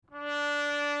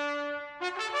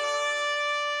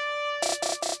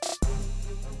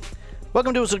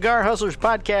Welcome to Cigar Hustlers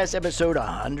Podcast, episode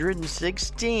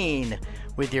 116,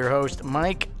 with your host,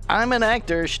 Mike. I'm an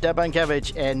actor,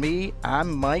 Stepankevich, and me,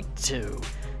 I'm Mike, too.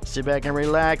 Sit back and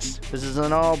relax. This is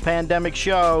an all-pandemic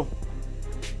show.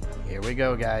 Here we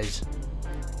go, guys.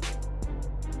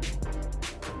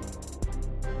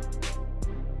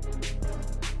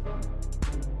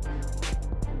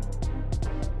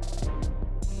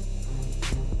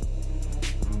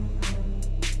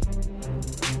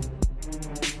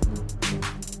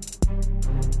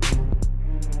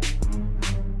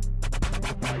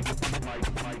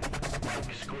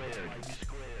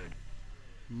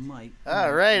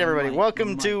 All right, everybody.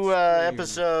 Welcome to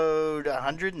episode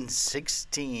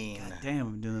 116. God damn,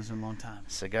 I've been doing this in a long time.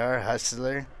 Cigar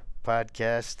Hustler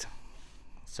Podcast.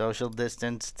 Social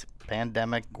distanced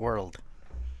pandemic world.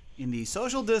 In the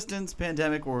social distance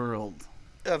pandemic world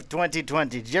Of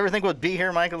 2020. Did you ever think we'd be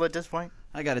here, Michael, at this point?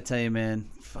 I gotta tell you, man,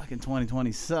 fucking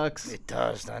 2020 sucks. It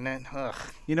does, doesn't it? Ugh.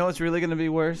 You know what's really gonna be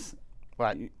worse?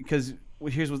 What? Because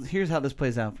here's how this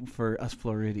plays out for us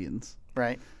Floridians.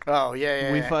 Right? Oh,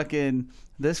 yeah. We yeah. fucking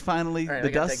this finally All right, the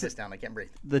I gotta dust take this down. I can't breathe.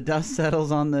 the dust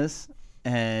settles on this,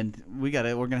 and we're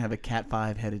gonna have a Cat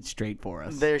 5 headed straight for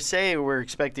us. They say we're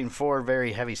expecting 4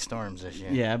 very heavy storms this year.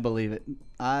 Yeah, I believe it.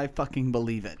 I fucking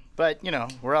believe it. But, you know,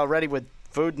 we're all ready with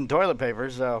food and toilet paper,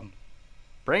 so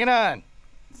bring it on.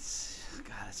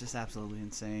 God, it's just absolutely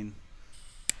insane.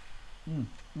 All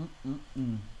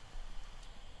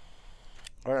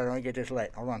right, let me get this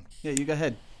lit. Hold on. Yeah, you go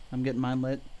ahead. I'm getting mine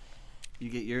lit. You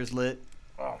get yours lit.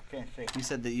 Oh, can't see. You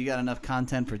said that you got enough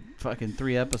content for fucking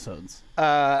 3 episodes.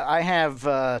 I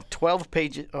have 12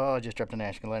 pages. Oh, I just dropped an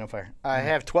ash. Gonna light on fire. I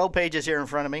have 12 pages here in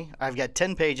front of me. I've got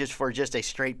 10 pages for just a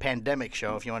straight pandemic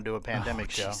show, if you want to do a pandemic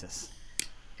show. Jesus.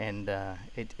 And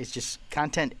it's just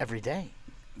content every day.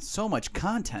 So much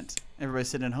content. Everybody's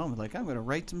sitting at home like, I'm going to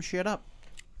write some shit up.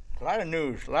 A lot of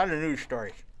news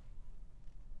stories.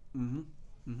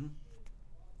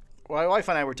 Well, my wife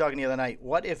and I were talking the other night.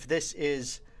 What if this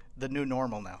is the new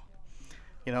normal now?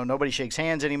 You know, nobody shakes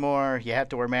hands anymore. You have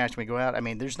to wear masks when we go out. I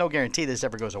mean, there's no guarantee this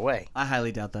ever goes away. I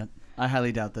highly doubt that. I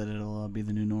highly doubt that it'll be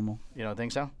the new normal. You don't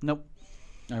think so? Nope.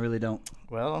 I really don't.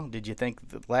 Well, did you think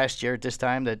that last year at this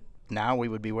time that now we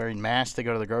would be wearing masks to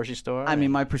go to the grocery store? I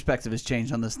mean, my perspective has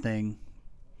changed on this thing.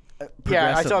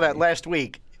 Yeah, I saw that progressively. last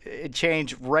week. It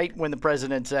changed right when the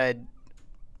president said,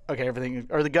 okay, everything,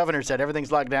 or the governor said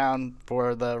everything's locked down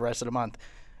for the rest of the month.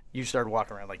 You started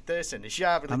walking around like this in the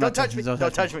shop. Like, I'm don't not touch touching- me. don't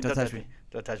Don't touch touch me. me. Don't Don't touch touch me.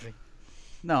 Don't touch me.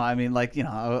 No, I mean, like, you know,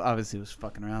 I obviously was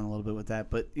fucking around a little bit with that.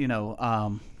 But, you know,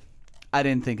 I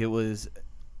didn't think it was,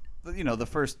 you know, the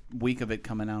first week of it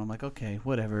coming out. I'm like, okay,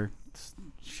 whatever. Just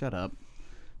shut up.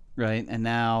 Right? And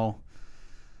now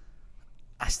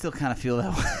I still kind of feel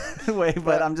that way,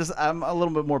 but I'm a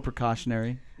little bit more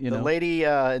precautionary. You The know, lady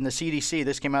in the CDC,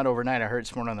 this came out overnight. I heard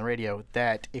this morning on the radio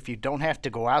that if you don't have to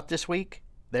go out this week,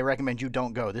 they recommend you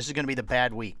don't go. This is going to be the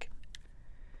bad week.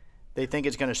 They think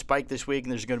it's going to spike this week,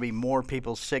 and there's going to be more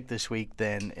people sick this week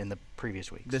than in the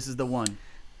previous weeks. this is the one.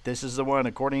 This is the one,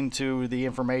 according to the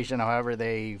information, however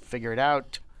they figure it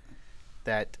out,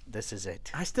 that this is it.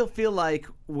 I still feel like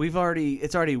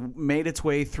it's already made its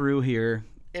way through here.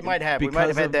 It might have. We might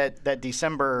have had that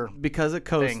December because of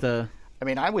Costa. I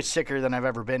mean, I was sicker than I've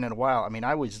ever been in a while. I mean,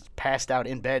 I was passed out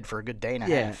in bed for a good day and a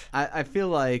Yeah, half. I feel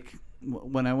like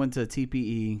when I went to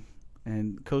TPE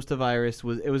and Costa virus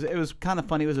was kind of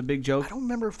funny. It was a big joke. I don't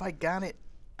remember if I got it.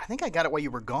 I think I got it while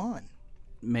you were gone.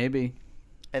 Maybe.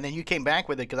 And then you came back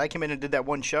with it because I came in and did that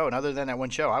one show. And other than that one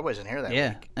show, I wasn't here that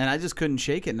Yeah, week. and I just couldn't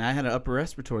shake it, and I had an upper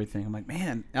respiratory thing. I'm like,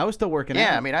 man, I was still working out.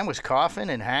 Yeah, I mean, I was coughing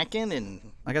and hacking, and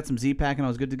I got some Z-Pack, and I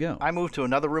was good to go. I moved to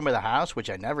another room of the house, which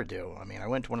I never do. I mean, I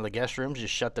went to one of the guest rooms,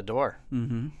 just shut the door.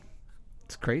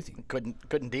 It's crazy.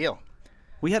 Couldn't deal.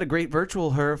 We had a great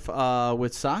virtual herf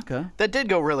with Sokka. That did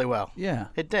go really well. Yeah.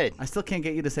 It did. I still can't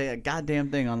get you to say a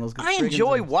goddamn thing on those. I friggin'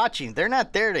 enjoy Zooms. watching. They're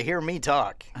not there to hear me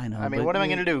talk. I know, I mean, but what am I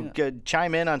going to do? yeah.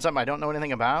 Chime in on something I don't know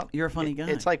anything about? You're a funny guy.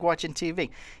 It's like watching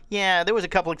TV. Yeah, there was a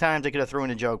couple of times I could have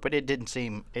thrown in a joke, but it didn't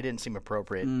seem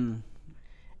appropriate. Mm.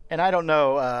 And I don't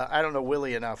know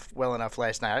Willie well enough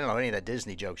last night. I don't know any of the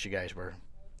Disney jokes you guys were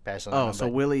passing on. Oh, so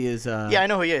but- Willie is. yeah, I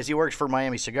know who he is. He works for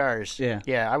Miami Cigars. Yeah.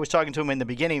 Yeah, I was talking to him in the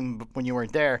beginning when you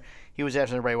weren't there. He was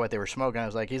asking everybody what they were smoking. I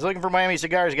was like, he's looking for Miami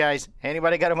Cigars, guys.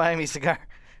 Anybody got a Miami cigar?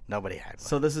 Nobody had one.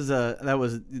 So this is that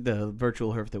was the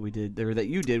virtual herf that we did, or that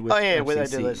you did with. Oh yeah, what I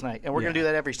FCC. did last night, and we're gonna Yeah. do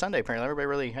that every Sunday. Apparently, everybody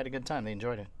really had a good time. They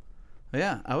enjoyed it.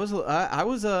 Yeah, I was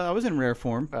in rare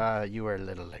form. You were a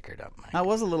little liquored up, Mike. I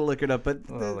was a little liquored up, but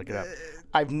A little liquored up.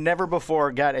 I've never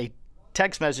before got a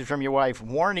text message from your wife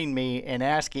warning me and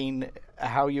asking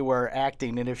how you were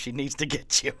acting and if she needs to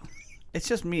get you. It's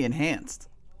just me enhanced,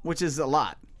 which is a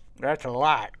lot That's a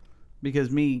lot. because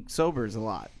me sober is a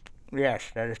lot. Yes,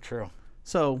 that is true.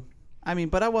 So, I mean,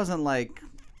 but I wasn't like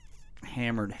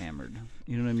hammered.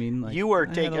 You know what I mean? Like, You were I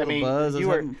had a taking. I little mean, buzz.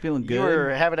 you I were was feeling good. You were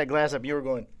having that glass up. You were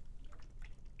going.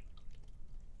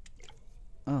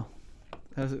 Oh,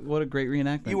 what a great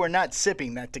reenactment. You were not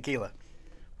sipping that tequila.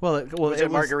 well. Was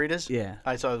it margaritas? Yeah,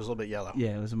 I saw it was a little bit yellow.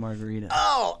 yeah. It was a margarita.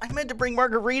 Oh, I meant to bring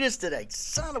margaritas today.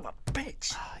 Son of a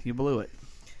bitch. You blew it.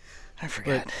 I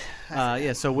forgot.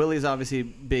 Yeah. So Willie's obviously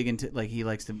big into like he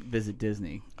likes to visit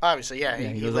Disney. Obviously, yeah. Yeah,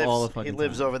 he he goes lives. all the fucking He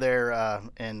lives time. over there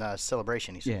in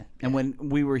Celebration. He said. Yeah. And when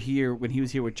we were here, when he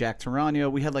was here with Jack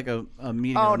Tarano, we had like a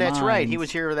meeting. Oh, of that's right. He minds.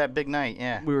 was here that big night.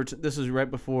 Yeah. We were. This was right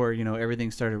before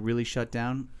everything started really shut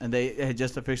down, and they had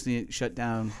just officially shut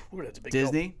down Ooh, that's a big gulp.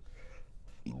 Disney.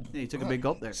 Yeah, you took a big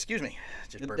gulp there. Excuse me.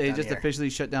 Just burped They down just the air. officially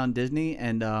shut down Disney,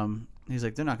 and he's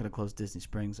like, they're not going to close Disney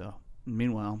Springs though.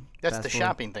 Meanwhile, That's fast the forward-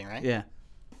 shopping thing, right? Yeah.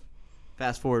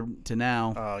 Fast forward to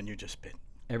now, Oh, and you just spit.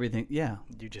 everything. Yeah.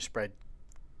 You just spread.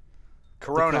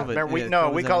 Corona. COVID, Remember, we yeah,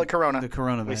 we COVID's call out. it Corona. The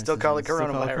coronavirus. We still call it Still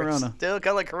coronavirus. call it Corona. Still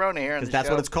call it Corona here on the Because that's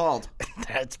show. what it's called.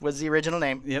 That was the original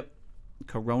name. Yep.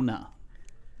 Corona.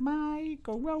 My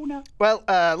Corona. Well,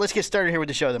 let's get started here with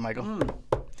the show then, Michael.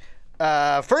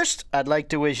 First, I'd like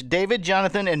to wish David,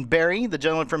 Jonathan, and Barry, the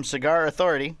gentleman from Cigar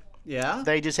Authority, Yeah.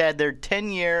 they just had their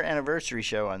 10-year anniversary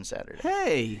show on Saturday.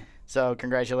 Hey. So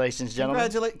congratulations, gentlemen.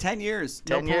 Congratulate 10 years.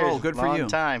 10 no years. parole. Good for long you.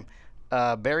 time.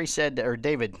 Barry said, or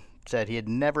David said he had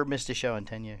never missed a show in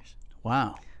 10 years.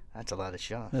 Wow. That's a lot of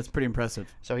shows. That's pretty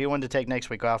impressive. So he wanted to take next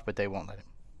week off, but they won't let him.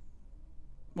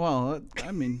 Well,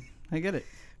 I mean, I get it.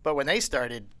 But when they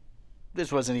started,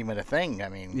 this wasn't even a thing. I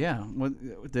mean, Yeah. What,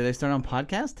 did they start on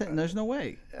podcast? There's no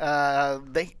way.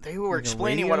 they were Like a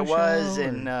explaining what it radio was, show,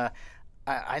 and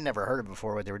I never heard it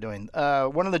before what they were doing.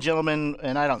 One of the gentlemen,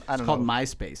 and I don't It's called know.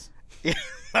 MySpace. Yeah,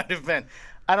 might have been.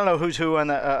 I don't know who's who on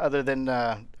the other than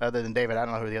David. I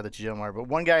don't know who the other two gentlemen are, but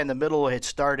one guy in the middle had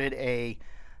started a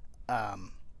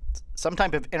some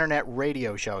type of internet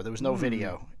radio show. There was no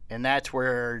video, and that's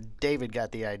where David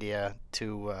got the idea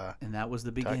to. And that was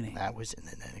the beginning. That was, and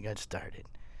then it got started.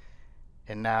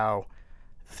 And now,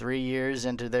 3 years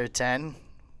into their 10,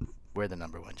 we're the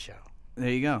 #1 show. There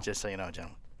you go. Just so you know,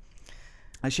 gentlemen.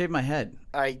 I shaved my head.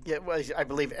 I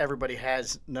believe everybody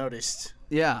has noticed.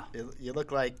 Yeah. You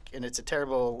look like, and it's a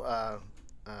terrible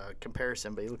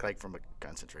comparison, but you look like from a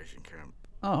concentration camp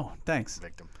Oh, thanks.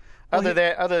 victim. Well,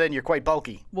 Other than you're quite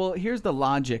bulky. Well, here's the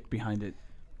logic behind it,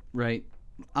 right?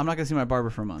 I'm not going to see my barber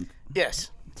for a month.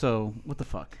 Yes. So, what the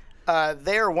fuck?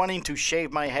 They're wanting to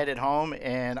shave my head at home,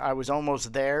 and I was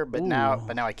almost there, but now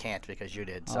Ooh. I can't because you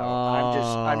did. So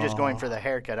I'm just going for the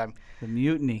haircut. The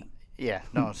mutiny.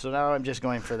 So now I'm just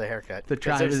going for the haircut. The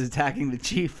 'Cause tribe is attacking the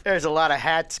chief. There's a lot of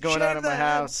hats going on Shave in my the head.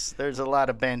 house. There's a lot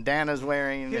of bandanas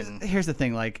wearing. Here's the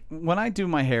thing, like, when I do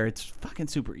my hair, it's fucking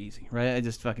super easy, right? I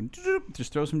just fucking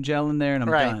just throw some gel in there and I'm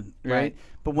Right, done, right? right.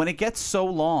 But when it gets so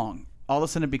long, all of a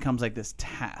sudden it becomes like this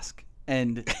task.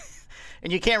 And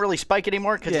And you can't really spike it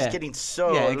anymore because Yeah. it's getting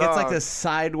so yeah, it gets like long. this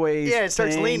sideways Yeah, it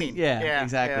starts thing. leaning. Yeah,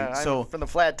 exactly. Yeah, So from the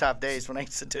flat top days when I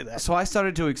used to do that. So I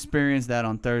started to experience that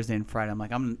on Thursday and Friday. I'm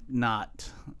like, I'm not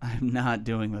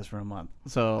doing this for a month.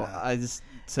 So I just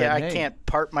said, Yeah, I hey. can't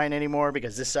part mine anymore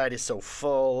because this side is so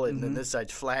full and then this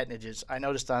side's flat, and I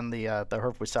noticed on the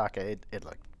Herb Wisaka, it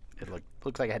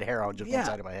looks like I had hair on just one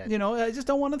side of my head. You know, I just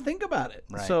don't want to think about it.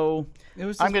 Right. So it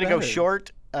was. I'm going gonna go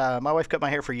short. My wife cut my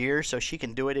hair for years, so she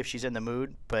can do it if she's in the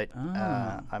mood. But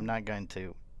I'm not going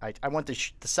to. I want the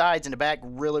sides and the back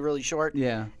really, really short.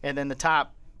 Yeah. And then the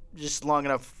top just long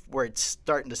enough where it's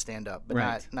starting to stand up, but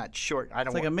Right. not short. I don't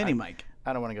It's like a mini mic.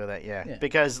 I don't want to go that. Yeah. Yeah.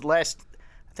 Because I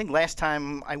think last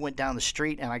time I went down the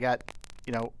street and I got,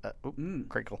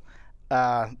 crinkle.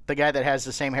 The guy that has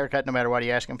the same haircut no matter what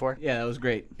you ask him for. Yeah, that was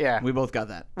great. Yeah. We both got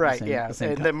that. Right. The Yeah. same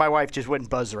And cut. then my wife just wouldn't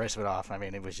buzz the rest of it off. I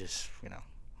mean, it was just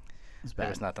It's there bad.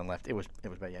 was nothing left. It was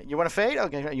bad. Yeah. You want a fade?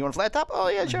 Okay. You want a flat top? Oh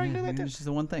yeah, sure. I can do that too. It's just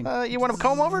the one thing. You want a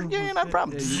comb over? Yeah, not a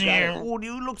problem. Oh,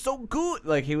 you look so good.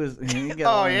 Like he was.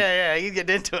 Oh yeah. You get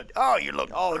into it. Oh, you look.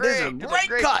 Oh, this is a You look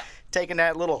great cut. Taking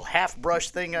that little half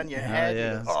brush thing on your head.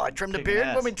 yeah. Oh, I trimmed the Kicking beard.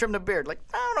 ass. Let me trim the beard. Like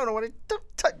I don't know what it.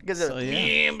 Because So,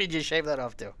 yeah. you just shave that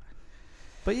off too.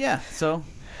 But yeah, so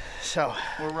So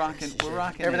we're rocking.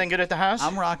 everything it. good at the house?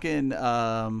 I'm rocking.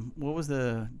 What was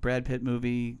the Brad Pitt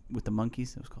movie with the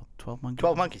monkeys? It was called 12 Monkeys.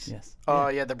 12 Monkeys. Yes. Oh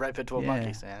yeah, the Brad Pitt 12 Yeah.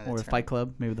 Monkeys. Yeah, Or that's Fight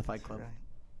Club. Maybe the Fight Club. right.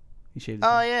 He shaved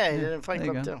his Oh head. yeah, he did a Fight there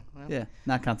you Club go. too. Well, Yeah,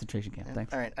 not concentration camp.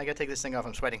 Thanks. All right, I gotta take this thing off.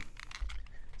 I'm sweating.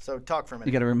 So talk for a minute.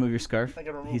 You got to remove your scarf. I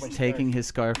gotta remove He's my taking scarf. his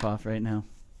scarf off right now.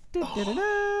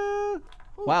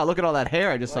 Wow, look at all that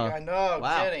hair I just saw. Like, I know.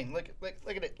 Wow. Kidding. Look at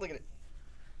it. Look at it.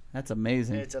 That's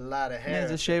amazing. It's a lot of hair. Yeah,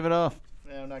 just shave it off.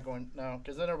 No, I'm not going. No,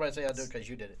 because then everybody say I'll do it because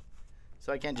you did it.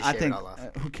 So I can't just I shave think. it all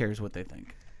off. Who cares what they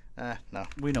think? No,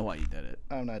 We know why you did it.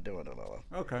 I'm not doing it all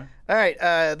off. Okay. All right.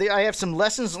 I have some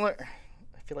lessons learned.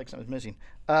 I feel like something's missing.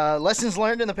 Lessons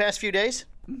learned in the past few days.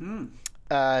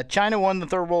 Mm-hmm. China won the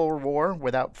Third World War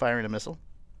without firing a missile.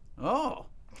 Oh.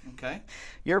 Okay.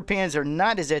 Europeans are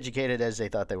not as educated as they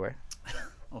thought they were.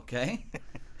 Okay.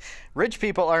 Rich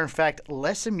people are, in fact,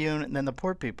 less immune than the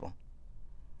poor people.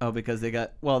 Oh, because they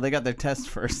got their test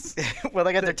first. Well,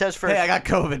 they got their test first. Hey, I got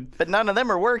COVID. But none of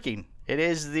them are working. It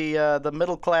is the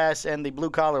middle class and the blue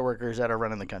collar workers that are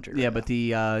running the country. Yeah, right but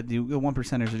the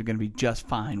 1%ers are going to be just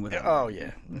fine with it. now. Oh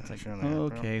yeah. It's like,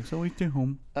 okay, so we stay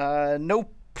home. No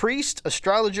priest,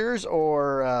 astrologers,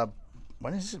 or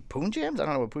what is it? Punjams? I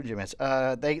don't know what Punjam is.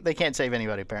 They can't save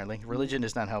anybody apparently. Religion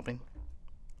is not helping.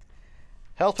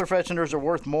 Health professionals are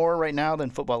worth more right now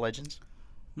than football legends.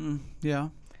 Yeah.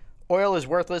 Oil is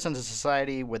worthless in a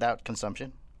society without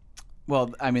consumption.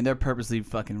 Well, I mean, they're purposely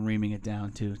fucking reaming it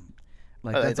down too.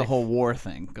 Like that's a they- whole war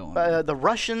thing going on. The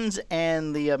Russians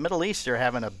and the Middle East are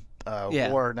having a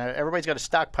Yeah. war. Now, everybody's got a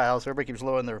stockpile, so everybody keeps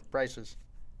lowering their prices.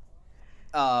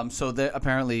 So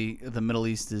apparently the Middle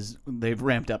East they've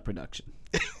ramped up production.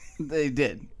 They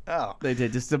did. Oh. They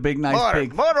did. Just a big, nice,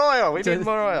 big. More oil. We need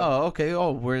more oil. Oh, okay.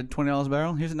 Oh, we're at $20 a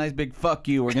barrel. Here's a nice big fuck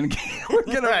you. We're gonna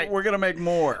Right. we're gonna make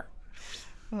more.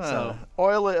 So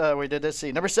Oil, we did this.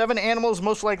 See. Number 7, animals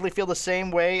most likely feel the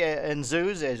same way in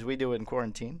zoos as we do in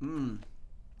quarantine.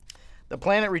 The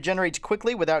planet regenerates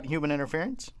quickly without human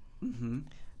interference.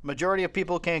 Majority of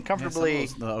people can comfortably...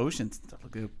 the oceans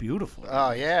look beautiful. Oh,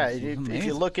 yeah. It's If you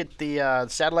amazing. look at the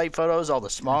satellite photos, all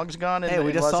the smog's gone in, Hey, we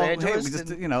in just Los saw. Angeles.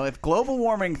 Hey, we just, if global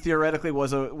warming theoretically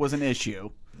was an issue,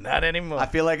 Not anymore. I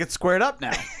feel like it's squared up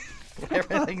now.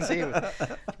 Everything's even.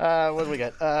 What do we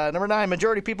got? Number 9,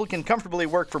 majority of people can comfortably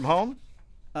work from home.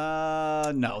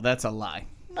 No, that's a lie.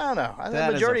 No. The That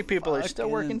is majority a of people are still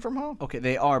fucking- working from home. Okay,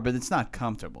 they are, but it's not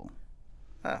comfortable.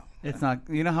 Oh. It's not.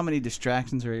 You know how many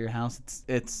distractions are at your house?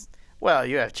 It's. Well,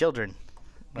 you have children.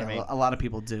 I mean, a lot of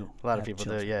people do. a lot of people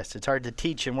do, yes. It's hard to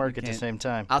teach and work at the can't- same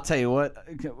time. I'll tell you what.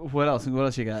 What else? What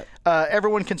else you got?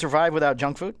 Everyone can survive without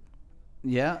junk food.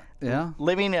 Yeah.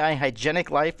 Living a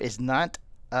hygienic life is not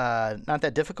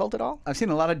that difficult at all. I've seen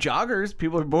a lot of joggers.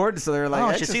 People are bored, so they're like.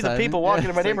 Oh, you see the people walking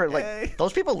in my neighborhood like, hey.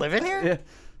 those people live in here? Yeah,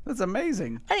 that's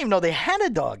amazing. I didn't even know they had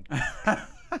a dog.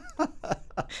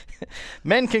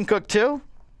 Men can cook too.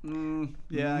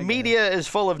 Yeah. I Media is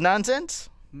full of nonsense.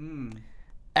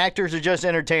 Actors are just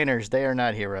entertainers. They are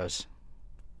not heroes.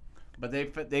 But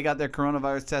they got their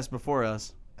coronavirus test before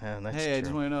us. That's Hey, I true.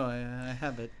 just want to know I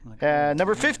have it. Like,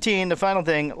 Number 15, the final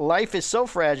thing. Life is so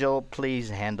fragile. Please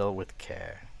handle with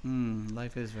care.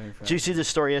 life is very Did you fragile. see the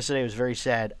story yesterday? It was very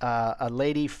sad. A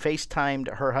lady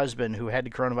FaceTimed her husband who had the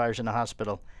coronavirus in the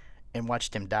hospital and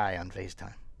watched him die on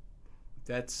FaceTime.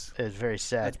 That's It was very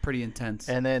sad. pretty intense.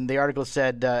 And then the article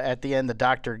said at the end, the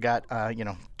doctor got,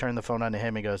 turned the phone on to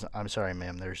him. He goes, "I'm sorry,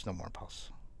 ma'am. There's no more pulse."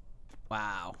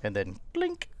 Wow. And then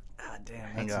blink, God damn.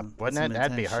 hang That's up. some- Wouldn't that's some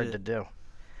that'd be intense hard shit. to do?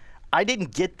 I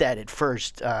didn't get that at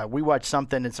first. We watched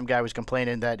something and some guy was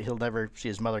complaining that he'll never see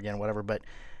his mother again, whatever.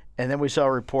 And then we saw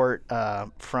a report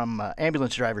from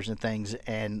ambulance drivers and things,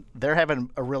 and they're having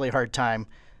a really hard time.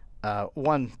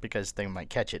 One, because they might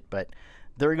catch it, but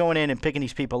they're going in and picking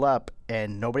these people up,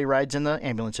 and nobody rides in the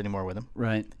ambulance anymore with them.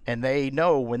 Right. And they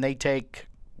know when they take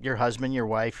your husband, your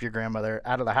wife, your grandmother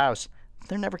out of the house,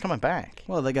 they're never coming back.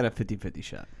 Well, they got a 50-50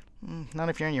 shot. Not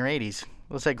if you're in your 80s.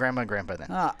 Let's say grandma and grandpa then.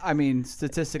 I mean,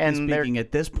 statistically And they're- speaking,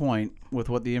 at this point, with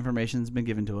what the information's been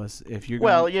given to us, if you're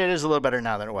Well, gonna, yeah, it is a little better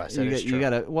now than it was. That is true. you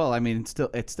gotta. Well, I mean, it's still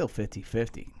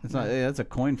 50-50. It's not. That's a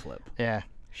coin flip. Yeah.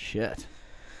 Shit.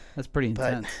 That's pretty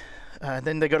intense.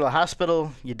 Then they go to the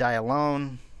hospital. You die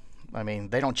alone. I mean,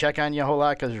 they don't check on you a whole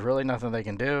lot because there's really nothing they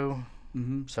can do.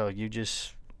 Mm-hmm. So you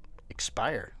just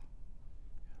expire.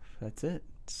 That's it.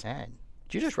 It's sad.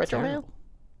 Did you just retrohale? Terrible.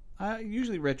 I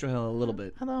usually retrohale a little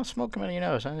bit. I thought smoke coming out of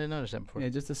your nose. I didn't notice that before. Yeah,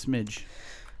 just a smidge.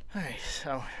 All right,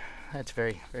 so that's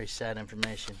very, very sad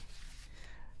information.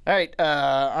 All right,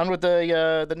 on with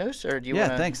the news, or do you Yeah,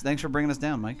 want? thanks for bringing us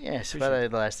down, Mike. Yes, but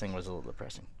the last thing was a little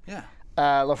depressing. Yeah.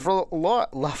 La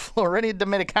Florida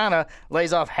Dominicana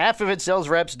lays off half of its sales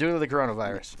reps due to the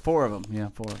coronavirus. 4 of them. Yeah,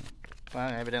 4 of them. Well,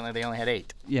 evidently they only had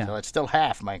 8. Yeah. So it's still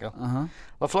half, Michael. Uh-huh.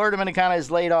 La Florida Dominicana has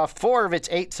laid off 4 of its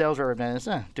 8 sales representatives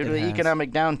due to It the has.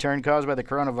 economic downturn caused by the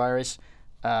coronavirus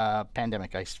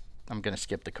pandemic. I'm going to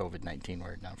skip the COVID-19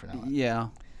 word now for now. Yeah.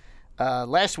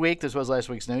 Last week, this was last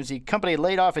week's news, the company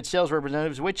laid off its sales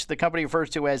representatives, which the company refers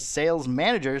to as sales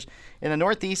managers, in the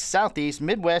Northeast, Southeast,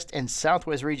 Midwest, and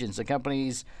Southwest regions. The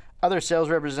company's Other sales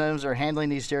representatives are handling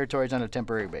these territories on a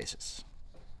temporary basis.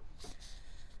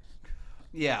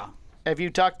 Yeah. Have you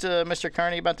talked to Mr.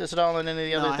 Carney about this at all and any of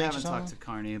the other No, I things? haven't talked to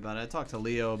Carney about it. I talked to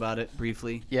Leo about it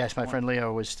briefly. Yes, my friend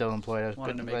Leo was still employed. I was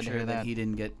Wanted to glad make hear sure that he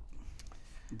didn't get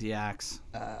the axe.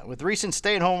 With recent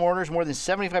stay-at-home orders, more than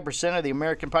 75% of the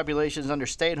American population is under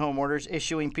stay-at-home orders,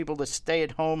 issuing people to stay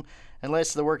at home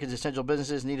unless the work is essential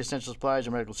businesses, need essential supplies,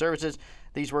 or medical services.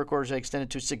 These work orders are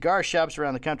extended to cigar shops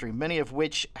around the country, many of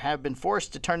which have been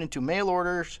forced to turn into mail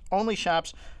orders only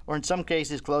shops, or in some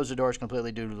cases close the doors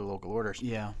completely due to the local orders.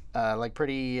 Yeah. Like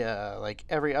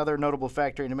every other notable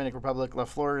factory in the Dominican Republic, La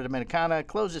Florida Dominicana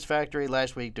closed its factory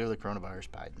last week due to the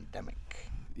coronavirus pandemic.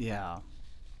 Yeah.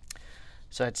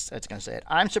 So that's going to say it.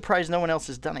 I'm surprised no one else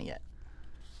has done it yet.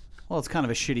 Well, it's kind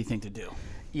of a shitty thing to do.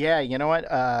 Yeah, you know what?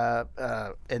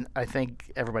 And I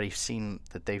think everybody's seen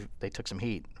that they took some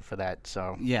heat for that.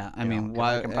 So Yeah, I mean,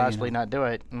 why if we can possibly not do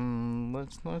it?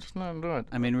 Let's not do it.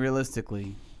 I mean,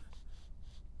 realistically,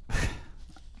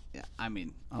 yeah. I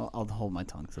mean, I'll hold my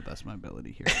tongue to the best of my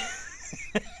ability here.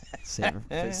 Save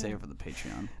it for the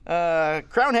Patreon.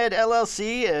 Crownhead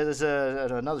LLC is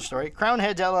another story.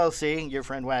 Crownheads LLC, your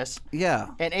friend Wes, Yeah.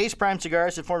 and Ace Prime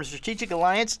Cigars have formed a strategic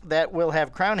alliance that will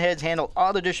have Crownheads handle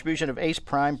all the distribution of Ace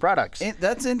Prime products.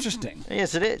 That's interesting.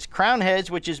 Yes, it is. Crownheads,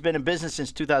 which has been in business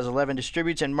since 2011,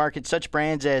 distributes and markets such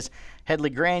brands as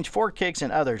Headley Grange, Four Kicks,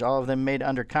 and others, all of them made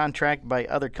under contract by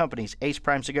other companies. Ace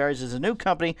Prime Cigars is a new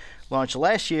company launched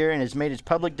last year and has made its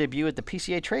public debut at the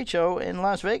PCA trade show in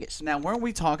Las Vegas. Now, weren't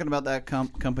we talking about that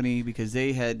company because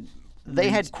they had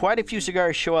quite a few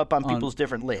cigars show up on people's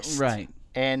different lists. Right.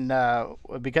 And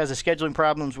because of scheduling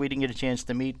problems, we didn't get a chance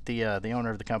to meet the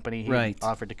owner of the company. He Right.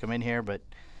 offered to come in here, but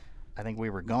I think we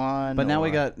were gone. But now we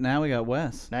or- got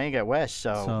Wes. Now you got Wes.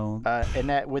 So and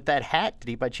that with that hat, did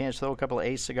he by chance throw a couple of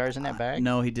Ace cigars in that bag?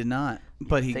 No, he did not.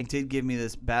 But he did give me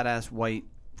this badass white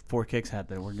Four Kicks hat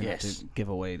that we're gonna have to give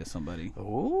away to somebody.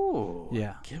 Ooh.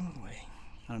 Yeah. Giveaway.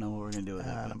 I don't know what we're gonna do with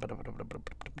it.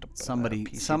 but Somebody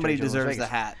deserves the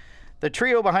hat. The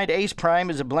trio behind Ace Prime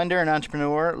is a blender and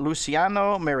entrepreneur,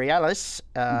 Luciano Mariales,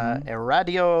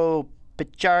 Eradio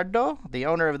Pichardo, the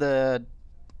owner of the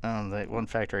one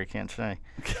factory I can't say,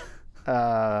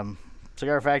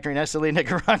 cigar factory in Esteli,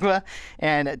 Nicaragua,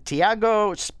 and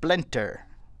Tiago Splinter.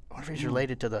 I wonder if he's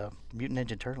related to the Mutant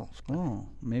Ninja Turtles. Oh,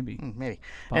 maybe. Maybe.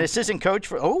 An assistant coach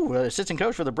for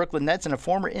the Brooklyn Nets and a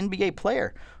former NBA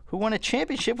player who won a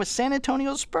championship with San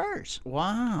Antonio Spurs.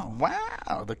 Wow.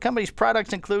 Wow. The company's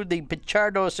products include the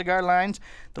Pichardo cigar lines,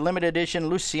 the limited edition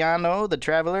Luciano, the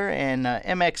Traveler, and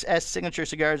MXS signature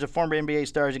cigars of former NBA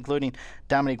stars, including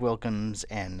Dominique Wilkins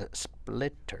and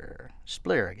Splitter,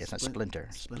 I guess, not Splinter.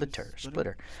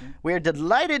 Splitter. We are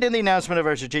delighted in the announcement of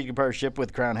our strategic partnership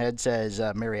with Crownhead, says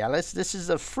Mariales. This is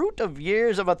the fruit of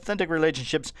years of authentic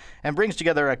relationships and brings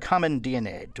together a common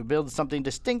DNA to build something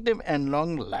distinctive and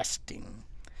long-lasting.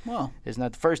 Well, It's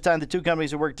not the first time the two companies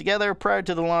have worked together. Prior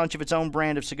to the launch of its own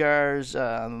brand of cigars,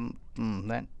 how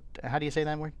do you say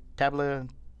that word?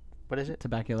 What is it?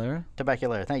 Tabacalera?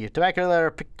 Tabacalera. Thank you.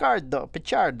 Tabacalera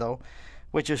Pichardo,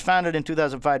 which was founded in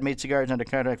 2005, made cigars under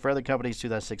contract for other companies.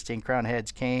 2016, Crown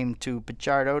Heads came to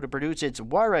Pichardo to produce its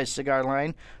Juarez cigar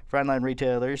line for online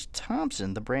retailers.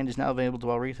 Thompson, the brand is now available to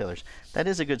all retailers. That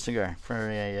is a good cigar for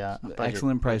a budget.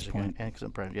 Excellent price point.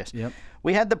 Excellent price, yes. Yep.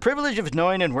 We had the privilege of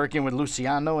knowing and working with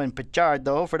Luciano and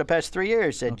Pichardo for the past 3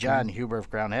 years, said John Huber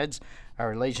of Crown Heads. Our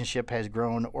relationship has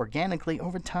grown organically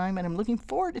over time, and I'm looking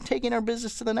forward to taking our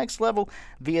business to the next level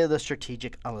via the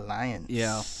strategic alliance.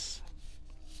 Yeah.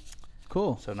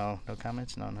 Cool. So no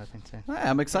comments, no nothing.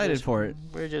 I'm excited for it.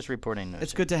 We're just reporting news.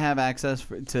 It's good to have access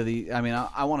to the. I mean,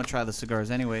 I want to try the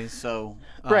cigars anyways. So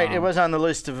right, it was on the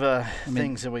list of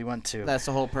things that we want to. That's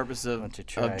the whole purpose of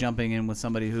jumping in with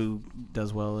somebody who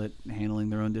does well at handling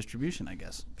their own distribution, I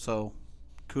guess. So,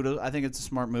 kudos. I think it's a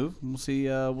smart move. We'll see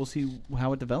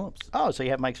how it develops. Oh, so you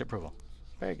have Mike's approval.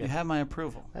 Very good. You have my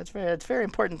approval. That's a very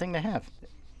important thing to have.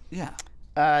 Yeah.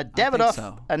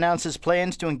 Davidoff announces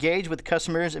plans to engage with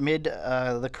customers amid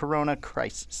the corona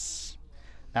crisis.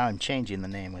 Now I'm changing the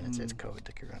name when it says COVID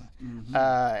to corona.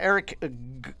 Eric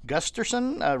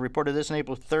Gusterson reported this on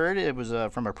April 3rd. It was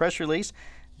from a press release.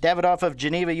 Davidoff of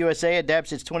Geneva, USA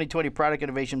adapts its 2020 product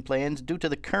innovation plans due to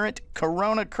the current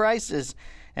corona crisis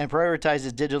and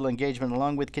prioritizes digital engagement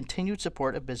along with continued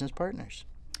support of business partners.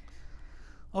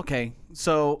 Okay,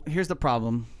 so here's the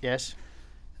problem. Yes?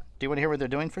 Do you want to hear what they're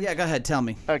doing first? Yeah, go ahead. Tell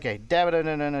me. Okay. As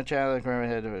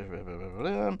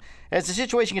the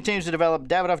situation continues to develop,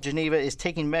 Davidoff Geneva is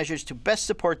taking measures to best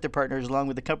support their partners along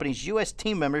with the company's U.S.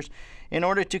 team members in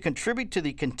order to contribute to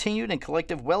the continued and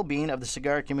collective well-being of the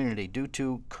cigar community due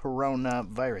to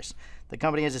coronavirus. The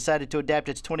company has decided to adapt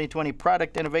its 2020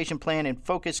 product innovation plan and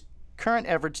focus current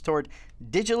efforts toward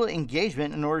digital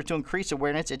engagement in order to increase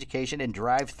awareness, education, and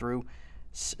drive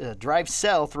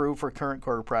sell-through for current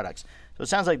quarter products. So it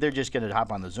sounds like they're just going to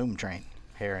hop on the Zoom train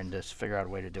here and just figure out a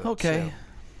way to do it. Okay.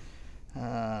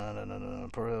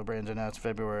 Pro brands announced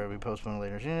February will be postponed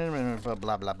later. Blah,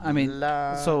 blah, blah, I mean,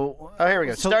 blah. so... Oh, here we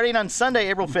go. so- Starting on Sunday,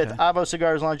 April 5th, Okay. Avo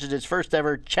Cigars launches its first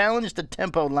ever Challenge the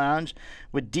Tempo Lounge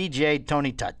with DJ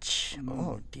Tony Touch.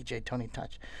 Oh, DJ Tony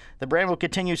Touch. The brand will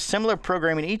continue similar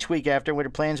programming each week after,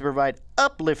 with plans to provide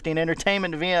uplifting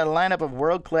entertainment via a lineup of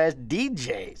world-class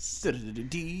DJs.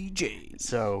 DJs.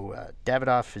 So,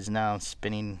 Davidoff is now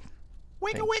spinning...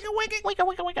 Wicka, wicka, wicka. Wicka,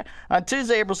 wicka, wicka. On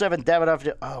Tuesday, April 7th, Davidoff...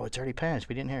 Oh, it's already passed.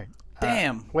 We didn't hear it.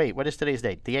 Damn. Wait, what is today's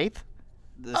date? The 8th?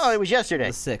 The Oh, it was yesterday.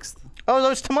 The 6th. Oh, that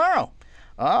was tomorrow.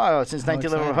 Oh, since How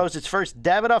 1911, will exciting. host its first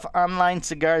Davidoff online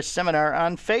cigar seminar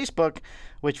on Facebook,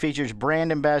 which features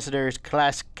brand ambassadors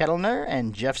Klaas Kettelner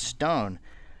and Jeff Stone.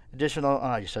 I just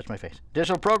touched my face.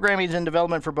 Additional programming is in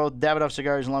development for both Davidoff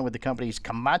cigars, along with the company's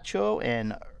Camacho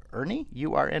and Urny,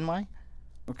 U-R-N-Y,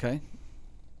 Okay.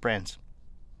 brands.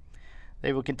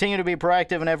 They will continue to be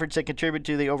proactive in efforts that contribute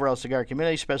to the overall cigar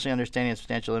community, especially understanding the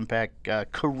substantial impact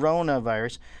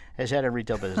coronavirus has had on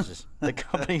retail businesses. The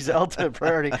company's ultimate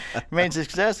priority remains the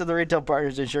success of the retail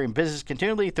partners, ensuring business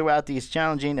continually throughout these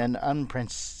challenging and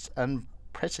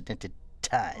unprecedented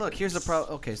times. Look, here's the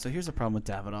problem. Okay, so here's the problem with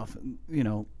Davidoff. You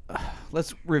know,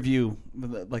 let's review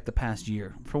like the past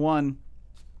year. For one,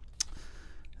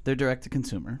 they're direct to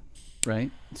consumer, right?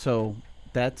 So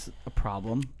that's a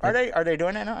problem. Are they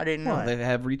doing that now? I didn't know. Well, that. they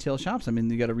have retail shops. I mean,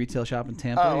 you got a retail shop in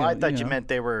Tampa. Oh, I thought you know. meant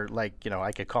they were like,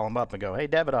 I could call them up and go, "Hey,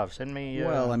 Davidoff, send me."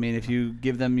 Well, I mean, if you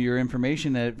give them your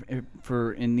information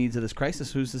for in needs of this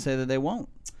crisis, who's to say that they won't?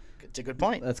 it's a good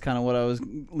point. That's kind of what I was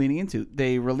leaning into.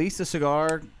 They released a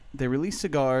cigar. They released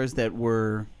cigars that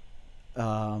were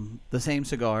the same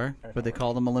cigar, but they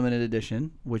called them a limited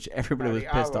edition, which everybody was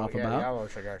pissed off about.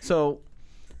 So,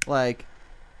 like,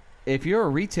 if you're a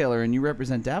retailer and you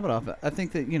represent Davidoff, I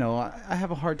think that, I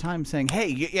have a hard time saying, hey,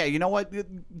 yeah, you know what?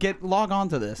 Log on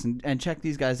to this and check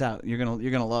these guys out. You're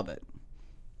gonna love it,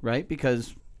 right?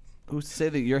 Because who's to say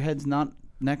that your head's not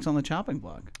next on the chopping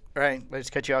block? Right, let's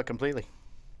cut you out completely.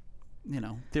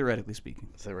 Theoretically speaking,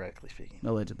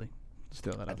 allegedly. Just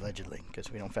throw that out. Allegedly,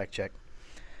 because we don't fact check.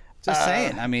 Just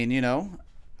saying. I mean,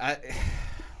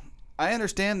 I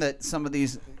understand that some of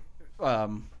these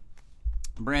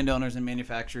brand owners and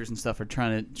manufacturers and stuff are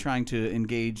trying to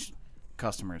engage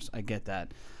customers. I get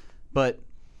that, but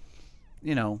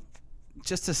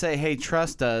just to say, hey,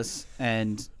 trust us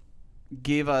and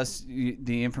give us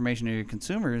the information to your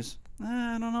consumers.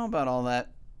 I don't know about all that,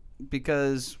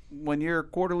 because when your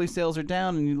quarterly sales are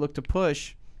down and you look to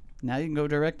push, now you can go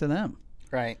direct to them.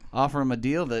 Right. Offer them a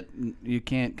deal that you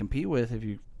can't compete with if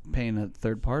you're paying a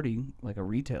third party like a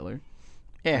retailer.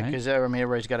 Yeah, Right. because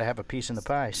everybody's got to have a piece in the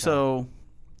pie. So,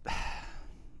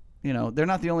 they're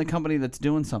not the only company that's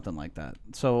doing something like that.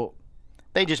 So,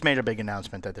 they just made a big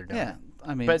announcement that they're doing yeah, it.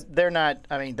 I mean, But they're not.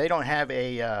 I mean, they don't have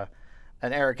an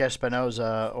Eric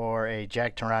Espinoza or a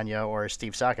Jack Tarano or a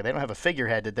Steve Saka. They don't have a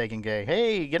figurehead that they can go,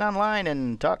 hey, get online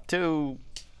and talk to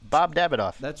Bob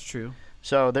Davidoff. that's true.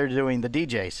 So they're doing the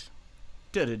DJs.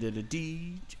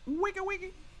 DJ. Wiggy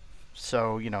wiggy.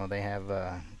 So, they have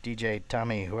DJ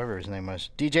Tommy, whoever his name was,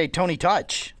 DJ Tony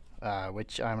Touch,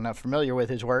 which I'm not familiar with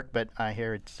his work, but I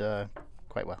hear it's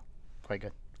quite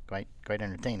good, quite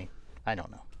entertaining. I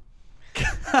don't know.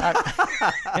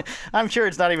 I'm sure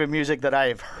it's not even music that I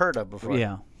have heard of before.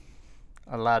 Yeah.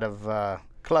 A lot of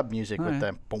club music All with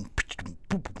right. the boom, boom,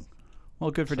 boom, boom. Well,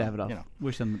 good for Davidoff.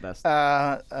 Wish them the best.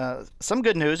 Some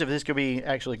good news, if this could be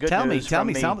actually good Tell news. me from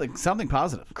the something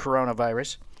positive.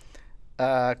 Coronavirus.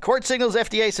 Court signals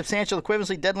FDA substantial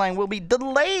equivalency deadline will be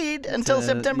delayed until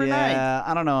September 9th. Yeah,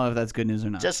 I don't know if that's good news or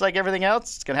not. Just like everything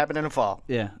else, it's going to happen in the fall.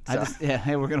 yeah,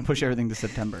 hey, we're gonna push everything to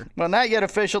September. Well, not yet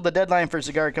official. The deadline for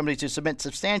cigar companies to submit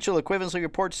substantial equivalency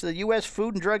reports to the U.S.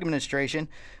 Food and Drug Administration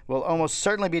will almost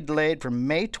certainly be delayed from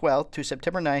May 12th to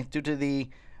September 9th due to the,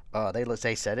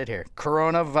 they said it here,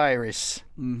 coronavirus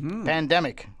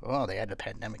pandemic. Oh, they had the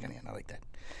pandemic in it. I like that.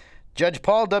 Judge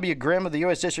Paul W. Grimm of the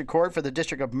U.S. District Court for the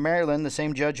District of Maryland, the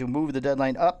same judge who moved the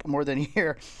deadline up more than a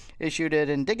year, issued an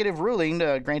indicative ruling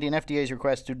granting FDA's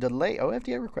request to delay. Oh,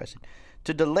 FDA requested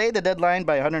to delay the deadline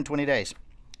by 120 days.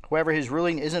 However, his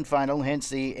ruling isn't final, hence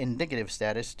the indicative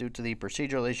status due to the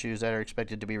procedural issues that are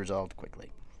expected to be resolved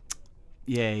quickly.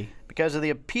 Yay. Because of the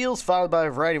appeals filed by a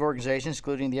variety of organizations,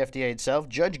 including the FDA itself,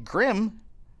 Judge Grimm.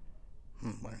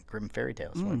 What Grimm fairy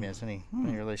tales. Maybe has any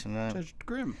relation to that. Judge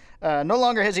Grimm. No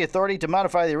longer has the authority to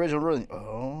modify the original ruling.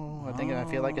 Oh, I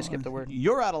feel like I skipped a word.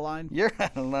 You're out of line. You're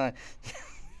out of line.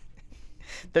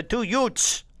 The two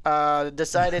Utes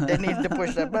decided they needed to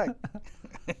push that back.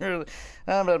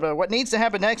 What needs to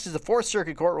happen next is the Fourth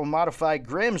Circuit Court will modify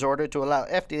Grimm's order to allow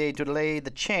FDA to delay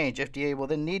the change. FDA will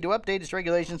then need to update its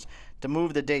regulations to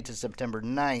move the date to September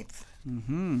 9th.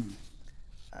 Mm-hmm.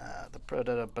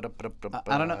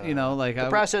 I don't know, you know, like the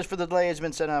process for the delay has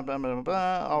been set up. Blah, blah, blah,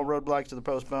 blah. All roadblocks to the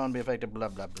postpone be effective. Blah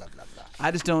blah blah blah blah.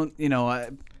 I just don't, you know.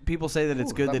 People say that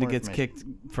it's Ooh, good lot that it more gets kicked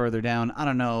further down. I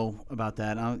don't know about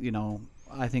that. You know,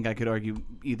 I think I could argue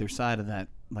either side of that.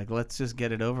 Like, let's just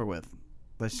get it over with.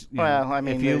 Well, I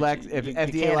mean, if you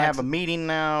FDA can't have a meeting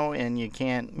now, and you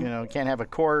can't have a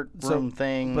courtroom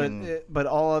thing. But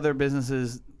all other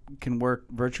businesses can work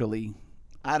virtually.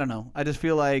 I don't know. I just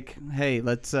feel like, hey,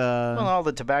 let's. Well, all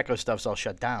the tobacco stuff's all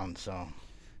shut down, so.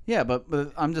 Yeah, but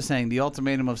I'm just saying the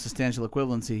ultimatum of substantial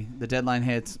equivalency. The deadline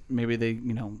hits. Maybe they,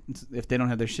 you know, if they don't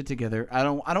have their shit together, I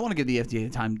don't want to give the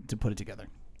FDA time to put it together.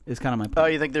 It's kind of my point. Oh,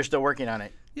 you think they're still working on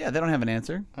it? Yeah, they don't have an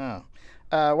answer. Oh.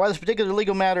 While this particular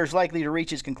legal matter is likely to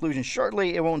reach its conclusion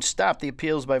shortly, it won't stop the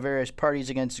appeals by various parties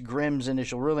against Grimm's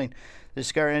initial ruling. The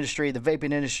cigar industry, the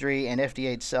vaping industry, and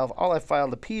FDA itself all have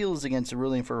filed appeals against the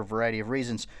ruling for a variety of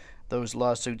reasons. Those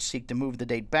lawsuits seek to move the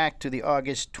date back to the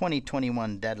August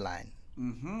 2021 deadline.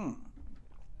 Mm-hmm.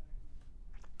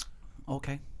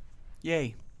 Okay.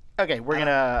 Yay. Okay, we're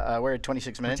at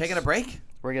 26 minutes. We're taking a break?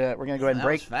 We're gonna go ahead and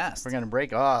break. That was fast. We're gonna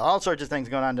break. All sorts of things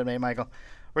going on today, Michael.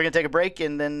 We're going to take a break,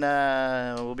 and then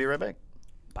we'll be right back.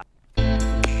 Bye.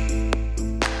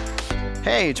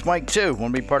 Hey, it's Mike, too.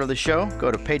 Want to be part of the show?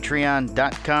 Go to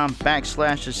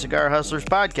patreon.com/The Cigar Hustlers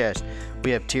Podcast.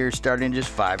 We have tiers starting at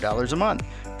just $5 a month.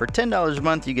 For $10 a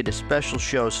month, you get a special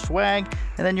show swag,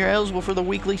 and then you're eligible for the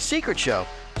weekly Secret Show.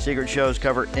 Secret shows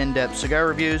cover in-depth cigar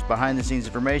reviews, behind-the-scenes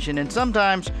information, and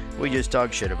sometimes we just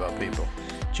talk shit about people.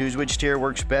 Choose which tier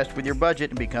works best with your budget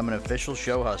and become an official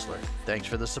show hustler. Thanks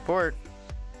for the support.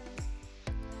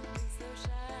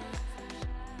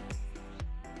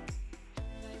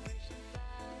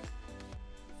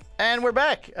 And we're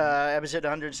back. Episode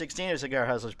 116 of Cigar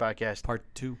Hustlers Podcast. Part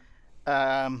 2.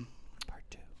 Let's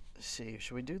see.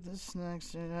 Should we do this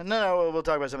next? No, we'll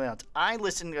talk about something else. I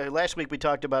listened. Last week we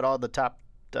talked about all the top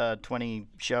 20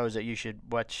 shows that you should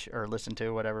watch or listen to,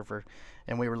 whatever,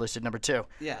 and we were listed number 2.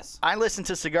 Yes. I listened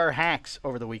to Cigar Hacks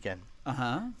over the weekend.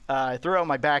 Uh-huh. I threw out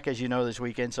my back, as you know, this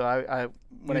weekend. So I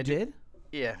did?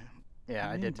 Yeah. Yeah,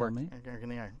 I did work. Me.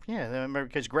 Yeah,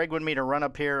 because Greg wanted me to run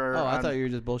up here. I thought you were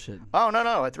just bullshitting. Oh,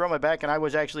 no. I threw my back, and I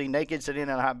was actually naked sitting in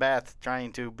a hot bath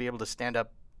trying to be able to stand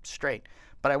up straight.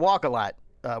 But I walk a lot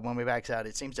when my back's out.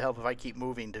 It seems to help if I keep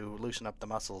moving to loosen up the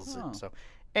muscles. Oh. So,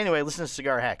 anyway, listen to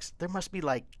Cigar Hacks. There must be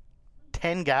like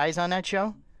 10 guys on that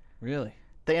show. Really?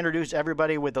 They introduce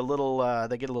everybody with a little,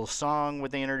 they get a little song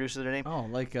when they introduce their name. Oh,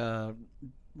 like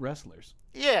wrestlers.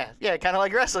 Yeah, kind of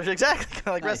like wrestlers. Exactly, kind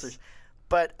of like nice. wrestlers.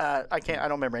 But I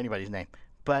don't remember anybody's name.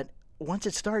 But once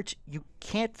it starts, you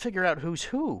can't figure out who's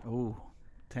who. Ooh,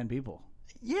 10 people.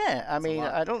 Yeah, I mean,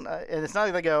 I don't, and it's not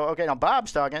like they go, okay, now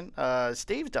Bob's talking,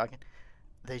 Steve's talking.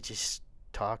 They just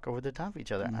talk over the top of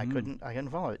each other. Mm-hmm. I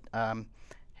couldn't follow it. It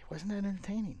wasn't that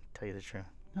entertaining, to tell you the truth.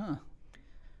 Huh.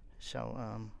 So,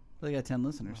 they got 10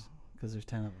 listeners because there's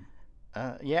 10 of them.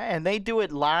 yeah, and they do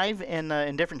it live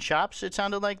in different shops. It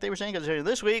sounded like they were saying, because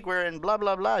this week we're in blah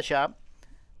blah blah shop.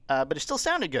 But it still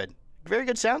sounded good. Very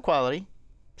good sound quality.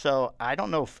 So I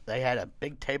don't know if they had a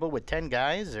big table with 10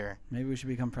 guys or... Maybe we should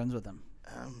become friends with them.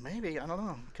 Maybe. I don't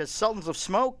know. Because Sultans of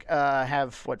Smoke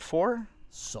have, 4?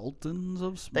 Sultans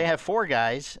of Smoke? They have 4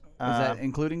 guys. Is that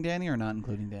including Danny or not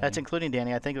including Danny? That's including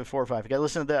Danny. I think it was 4 or 5. I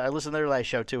listened to their last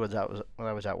show, too, when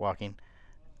I was out walking.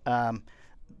 I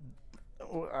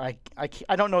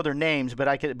don't know their names,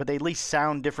 but they at least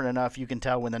sound different enough you can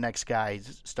tell when the next guy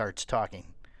starts talking.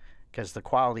 Because the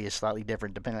quality is slightly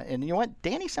different depending. And you know what?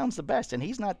 Danny sounds the best, and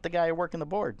he's not the guy working the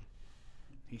board.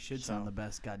 He should sound the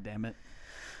best. God damn it!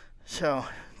 So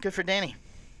good for Danny.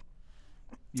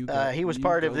 He was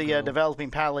part of the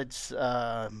Developing Palates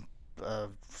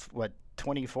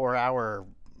 24-hour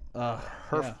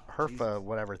HERFA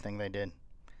whatever thing they did.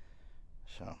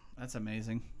 So that's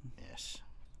amazing. Yes,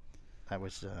 that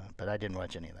was. But I didn't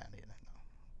watch any of that either. No.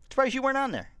 Surprised you weren't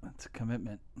on there. That's a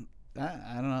commitment.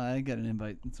 I don't know. I didn't get an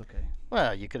invite. It's okay.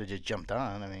 Well, you could have just jumped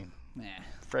on. I mean,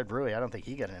 Fred Brewery, I don't think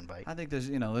he got an invite. I think there's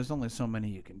only so many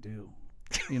you can do.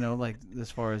 Like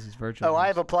as far as his virtual. Oh, I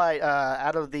have applied.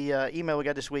 Out of the email we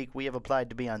got this week, we have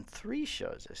applied to be on 3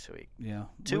 shows this week. Yeah.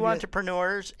 2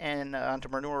 entrepreneurs and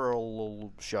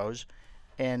entrepreneurial shows,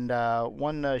 and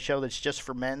one show that's just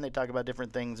for men. They talk about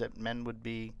different things that men would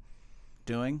be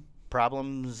doing.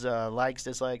 problems, likes,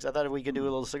 dislikes. I thought we could do a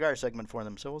little cigar segment for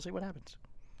them, so we'll see what happens.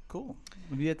 Cool.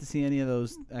 Have you yet to see any of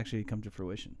those actually come to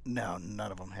fruition? No,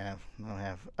 none of them have. None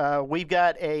have. We've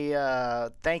got a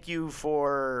thank you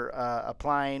for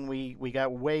applying. We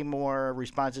got way more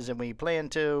responses than we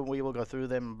planned to. We will go through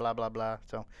them, blah, blah, blah.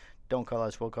 So don't call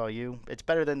us. We'll call you. It's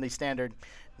better than the standard,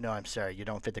 no, I'm sorry, you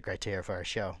don't fit the criteria for our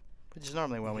show, which is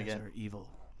normally when we get. Are evil.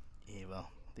 Evil.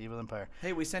 The Evil Empire.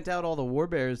 Hey, we sent out all the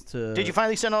Warbears to... Did you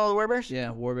finally send all the Warbears?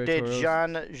 Yeah, Warbear Did Toros.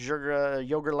 John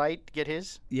Yoga Light get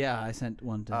his? Yeah, I sent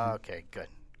one to him. Okay, good.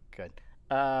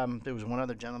 There was one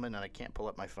other gentleman, and I can't pull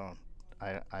up my phone.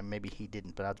 I maybe he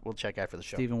didn't, but we'll check after the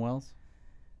show. Stephen Wells?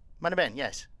 Might have been,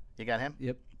 yes. You got him?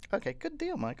 Yep. Okay, good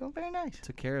deal, Michael. Very nice.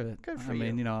 Took care of it. Good for I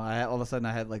mean, you. all of a sudden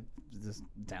I had like this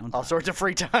downtime. All sorts of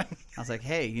free time. I was like,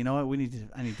 hey, you know what? I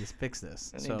need to fix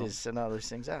this. I need to send all those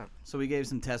things out. So we gave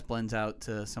some test blends out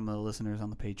to some of the listeners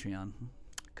on the Patreon.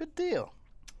 Good deal.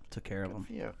 Took care of them.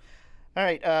 For you. All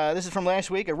right, this is from last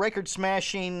week. A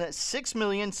record-smashing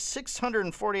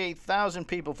 6,648,000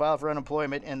 people filed for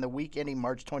unemployment in the week ending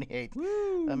March 28th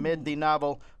amid the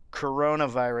novel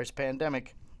coronavirus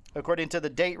pandemic. According to the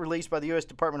date released by the U.S.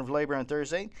 Department of Labor on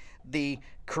Thursday, the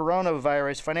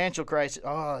coronavirus financial crisis,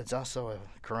 it's also a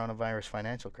coronavirus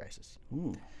financial crisis,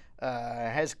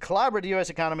 has clobbered the U.S.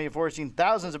 economy, forcing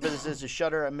thousands of businesses to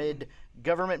shutter amid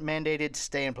government-mandated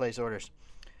stay-in-place orders.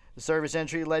 The service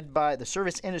industry, led by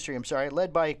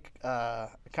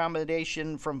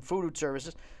accommodation from food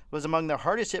services, was among the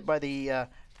hardest hit by the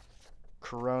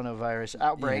coronavirus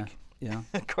outbreak. Yeah.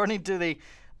 According to the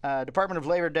Department of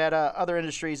Labor data, other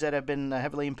industries that have been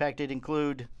heavily impacted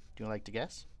include, do you like to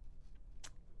guess?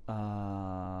 The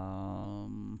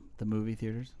movie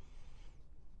theaters.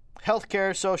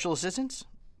 Healthcare, social assistance,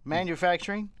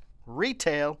 manufacturing,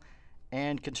 retail,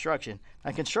 and construction. Now,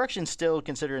 construction is still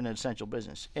considered an essential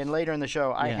business. And later in the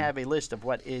show, I have a list of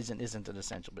what is and isn't an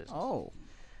essential business. Oh.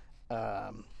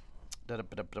 The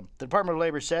Department of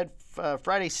Labor said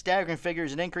Friday's staggering figure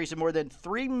is an increase of more than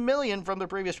 3 million from the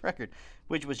previous record,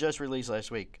 which was just released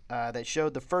last week, that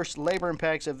showed the first labor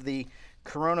impacts of the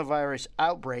coronavirus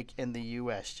outbreak in the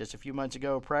U.S. Just a few months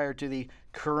ago, prior to the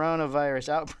coronavirus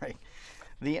outbreak,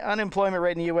 the unemployment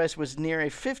rate in the U.S. was near a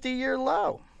 50-year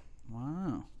low.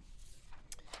 Wow.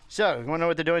 So, you want to know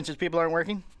what they're doing since people aren't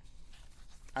working?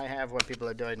 I have what people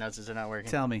are doing now since they're not working.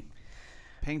 Tell me.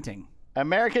 Painting.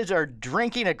 Americans are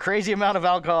drinking a crazy amount of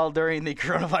alcohol during the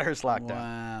coronavirus lockdown.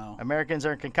 Wow. Americans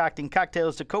are concocting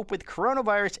cocktails to cope with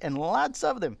coronavirus, and lots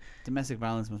of them. Domestic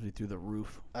violence must be through the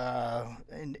roof.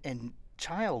 And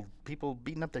people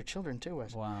beating up their children, too.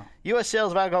 Wes. Wow. U.S.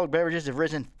 sales of alcoholic beverages have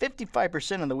risen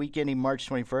 55% on the week ending March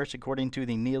 21st, according to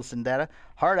the Nielsen data.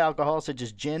 Hard alcohol, such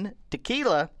as gin,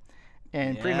 tequila,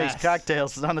 and pre-mixed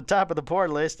cocktails is on the top of the pour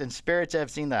list, and spirits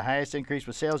have seen the highest increase,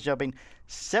 with sales jumping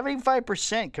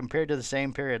 75% compared to the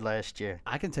same period last year.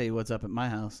 I can tell you what's up at my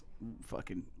house.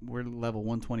 We're level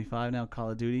 125 now,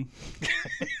 Call of Duty.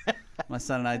 My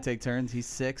son and I take turns. He's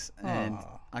 6, and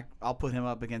I'll put him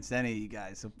up against any of you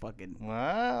guys. So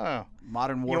wow.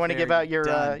 Modern Warfare. You want to give out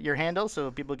your handle so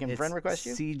people can friend request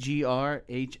you?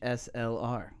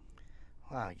 CGRHSLR.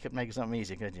 Wow, you couldn't make it something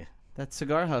easy, could you? That's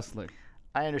Cigar Hustler.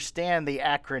 I understand the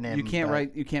acronym. You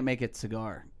can't make it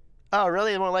cigar. Oh,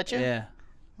 really? They won't let you? Yeah.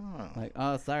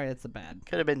 Sorry, that's bad.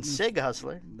 Could have been Sig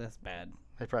Hustler. That's bad.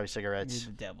 That's probably cigarettes.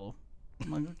 You're the devil.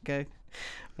 I'm like, okay.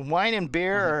 Wine and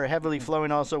beer are heavily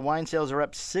flowing also. Wine sales are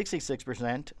up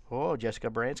 66%. Oh, Jessica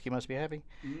Bransky must be happy.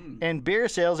 And beer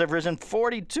sales have risen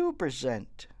 42%.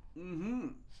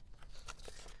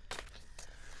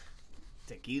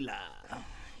 Tequila.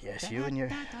 Yes, you and your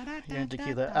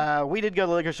tequila. We did go to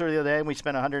the liquor store the other day, and we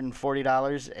spent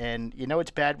 $140. And you know it's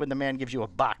bad when the man gives you a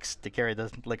box to carry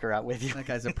the liquor out with you. That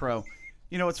guy's a pro.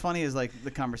 You know what's funny is like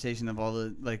the conversation of all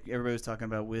the everybody was talking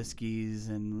about whiskeys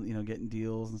and getting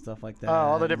deals and stuff like that. Oh,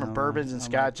 all the different bourbons and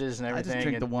scotches and everything. I just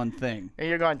drink the one thing. And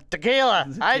you're going tequila.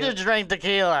 I just drank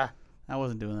tequila. I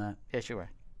wasn't doing that. Yes, you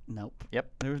were. Nope.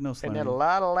 Yep. There was no slurring. And had a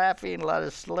lot of laughing, a lot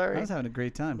of slurring. I was having a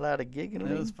great time. A lot of giggling.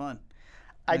 It was fun.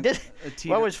 I did.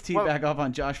 Back off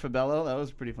on Josh Fabello. That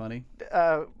was pretty funny.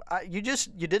 You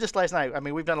did this last night. I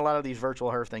mean, we've done a lot of these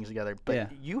virtual HERF things together.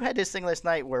 But you had this thing last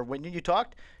night where when you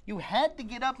talked, you had to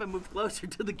get up and move closer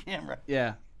to the camera.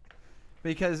 Yeah,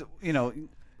 because the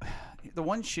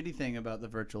one shitty thing about the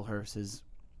virtual HERFs is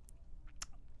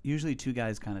usually two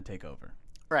guys kind of take over.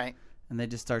 Right. And they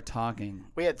just start talking.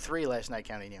 We had 3 last night,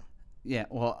 counting you. Yeah,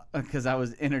 well, because I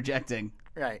was interjecting.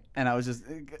 Right. And I was just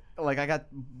I got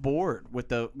bored with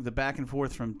the back and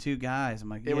forth from 2 guys. I'm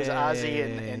like, it was Ozzy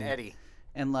and Eddie.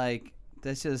 And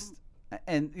that's just,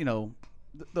 and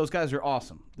those guys are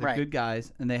awesome. They're good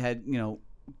guys, and they had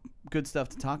good stuff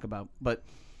to talk about, but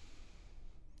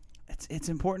it's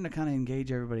important to kind of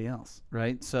engage everybody else,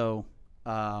 right? So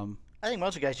I think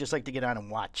most of the guys just like to get on and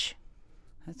watch.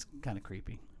 that's kind of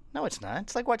creepy. No, it's not.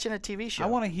 It's like watching a TV show. I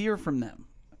want to hear from them.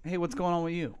 Hey, what's going on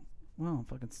with you? Well, I'm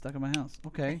fucking stuck in my house.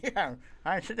 Okay. Yeah,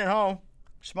 I'm sitting at home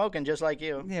smoking just like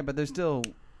you. Yeah, but there's still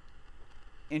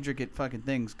intricate fucking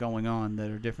things going on that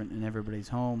are different in everybody's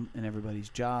home, in everybody's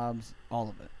jobs, all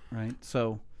of it, right?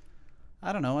 So,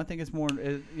 I don't know. I think it's more,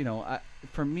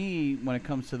 for me, when it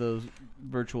comes to those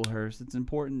virtual hearse, it's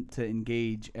important to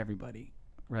engage everybody,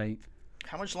 right?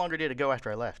 How much longer did it go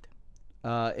after I left?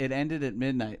 It ended at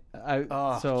midnight.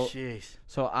 Jeez.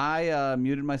 So I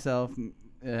muted myself,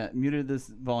 muted this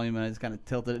volume, and I just kind of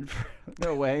tilted it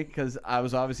away because I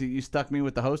was obviously, you stuck me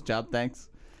with the host job. Thanks.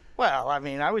 Well, I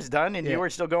mean, I was done, and you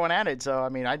were still going at it. So, I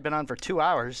mean, I'd been on for 2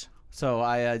 hours. So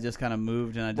I just kind of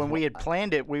moved, and when we had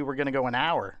planned it, we were going to go an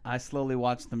hour. I slowly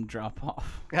watched them drop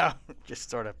off. Yeah, just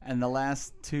sort of. And the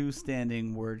last two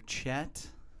standing were Chet.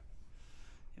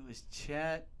 It was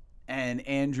Chet and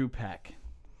Andrew Peck.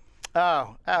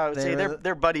 Oh, see,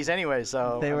 they're buddies anyway,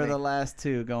 so they were the last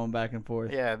two going back and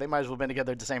forth. Yeah, they might as well have been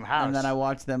together at the same house. And then I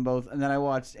watched them both, and then I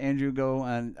watched Andrew go,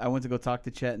 and I went to go talk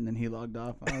to Chet, and then he logged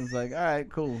off. I was like, all right,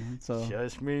 cool. So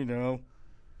just me now.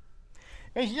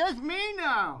 It's just me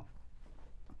now.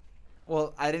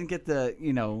 Well, I didn't get the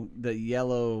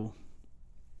yellow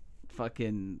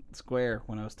fucking square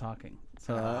when I was talking.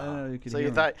 So I don't know if you could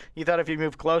hear me. You thought if you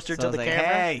moved closer to the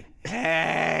camera?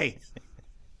 Hey.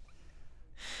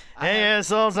 Hey,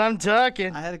 assholes, I'm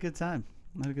talking. I had a good time.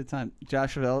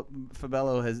 Josh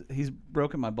Fabello he's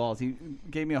broken my balls. He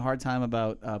gave me a hard time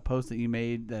about a post that you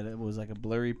made that it was like a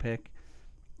blurry pic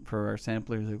for our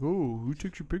sampler. He's like, "Oh, who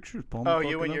took your pictures, Paul?" Oh,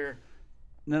 you and your.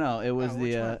 No, it was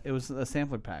it was a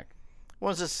sampler pack.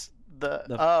 Was this the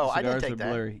I didn't take were that.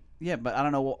 Blurry. Yeah, but I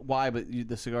don't know why, but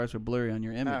the cigars were blurry on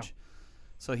your image. Oh.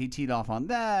 So he teed off on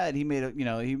that. He made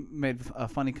a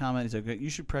funny comment. He's like,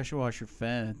 "You should pressure wash your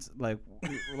fence," like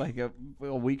a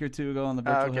week or two ago on the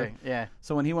virtual. Okay, yeah.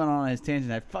 So when he went on his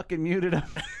tangent, I fucking muted him.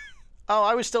 Oh,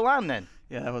 I was still on then.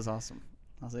 Yeah, that was awesome.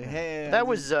 I was like, "Hey." That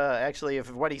was actually,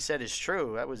 if what he said is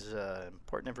true, that was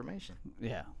important information.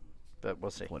 Yeah, but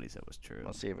we'll see. What he said was true.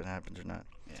 We'll see if it happens or not.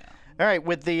 Yeah. All right,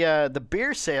 with the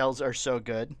beer sales are so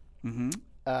good. Mm-hmm.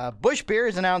 Busch Beer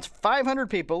has announced 500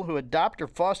 people who adopt or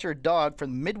foster a dog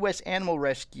from the Midwest Animal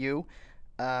Rescue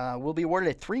will be awarded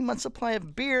a 3-month supply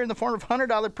of beer in the form of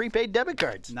 $100 prepaid debit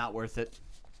cards. Not worth it.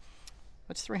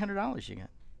 What's $300 you get?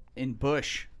 In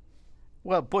Busch.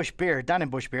 Well, Busch Beer, not in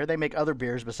Busch Beer. They make other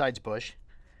beers besides Busch.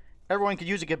 Everyone could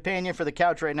use a companion for the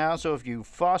couch right now, so if you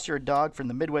foster a dog from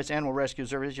the Midwest Animal Rescue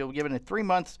Service, you'll be given a 3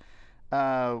 months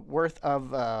worth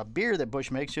of beer that Busch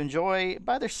makes to enjoy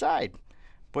by their side.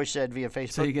 Busch said via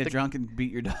Facebook. So you get drunk and beat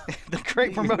your dog. The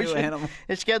great promotion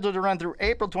is scheduled to run through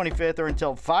April 25th or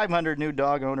until 500 new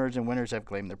dog owners and winners have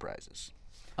claimed their prizes.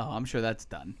 Oh, I'm sure that's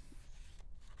done.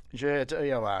 Sure,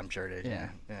 well, I'm sure it is.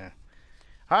 Yeah.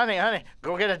 Honey,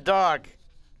 go get a dog.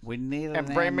 We need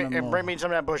an animal. And bring me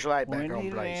some of that Busch Light back home, We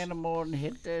need please. an animal and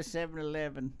hit the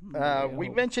 7-Eleven. We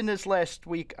mentioned this last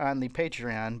week on the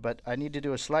Patreon, but I need to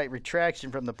do a slight retraction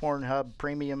from the Pornhub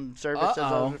premium service that's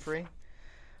over free.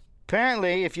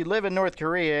 Apparently, if you live in North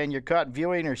Korea and you're caught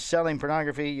viewing or selling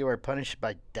pornography, you are punished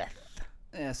by death.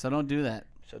 Yeah, so don't do that.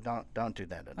 So don't do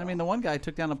that at all. I mean, the one guy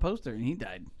took down a poster and he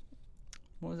died.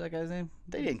 What was that guy's name?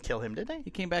 They didn't kill him, did they? He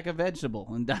came back a vegetable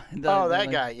and died. Oh,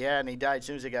 that guy. Yeah, and he died as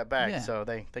soon as he got back. Yeah. So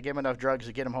they gave him enough drugs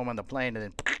to get him home on the plane, and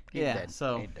then he's dead.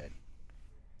 So he's dead.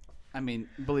 I mean,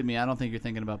 believe me, I don't think you're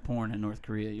thinking about porn in North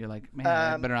Korea. You're like, man,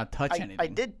 I better not touch anything. I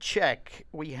did check.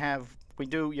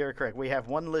 You're correct. We have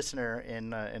one listener in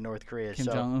North Korea. Kim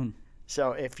Jong-un.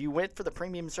 So if you went for the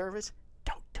premium service,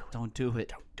 don't do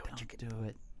it. Don't do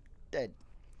it. Dead.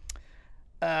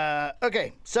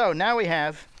 Okay, so now we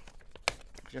have,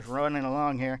 just running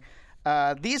along here,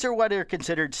 these are what are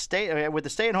considered with the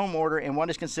stay-at-home order and what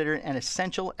is considered an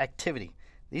essential activity.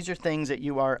 These are things that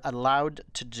you are allowed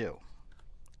to do.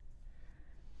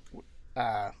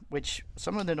 Which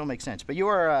some of them don't make sense. But you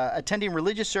are attending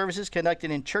religious services conducted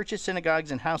in churches,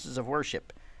 synagogues, and houses of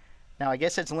worship. Now, I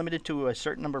guess it's limited to a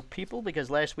certain number of people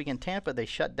because last week in Tampa they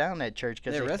shut down that church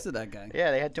because they arrested that guy. Yeah,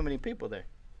 they had too many people there.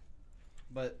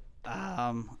 But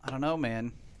I don't know,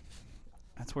 man.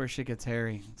 That's where shit gets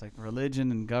hairy. It's like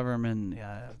religion and government.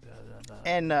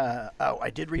 And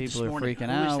I did read people this morning.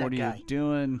 People are freaking out. What are you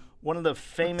doing? One of the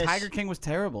famous Tiger King was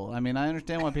terrible. I mean, I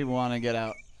understand why people want to get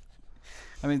out.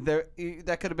 I mean,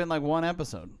 that could have been like one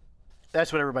episode.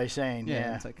 That's what everybody's saying.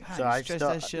 Yeah. It's like, so I stretched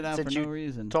that shit out for no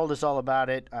reason. Told us all about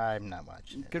it. I'm not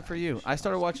watching it. Good for you. I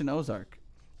started watching Ozark.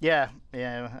 Yeah.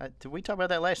 Did we talk about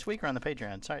that last week or on the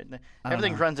Patreon? Sorry,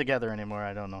 everything runs together anymore.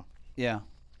 I don't know. Yeah.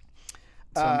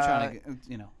 So I'm trying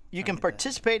to, You can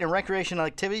participate in recreational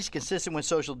activities consistent with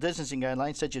social distancing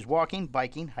guidelines, such as walking,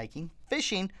 biking, hiking,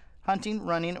 fishing, hunting,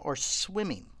 running, or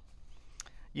swimming.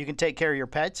 You can take care of your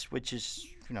pets, which is,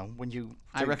 when you...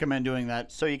 I recommend doing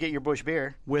that. So you get your bush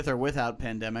beer. With or without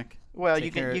pandemic. Well,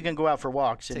 you can go out for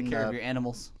walks. Take care of your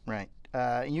animals. Right.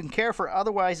 You can care for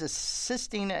otherwise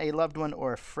assisting a loved one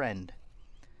or a friend.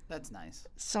 That's nice.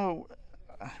 So,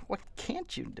 what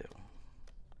can't you do?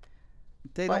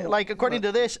 They according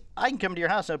to this, I can come to your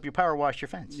house and help you power wash your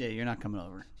fence. Yeah, you're not coming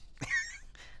over.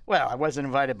 Well, I wasn't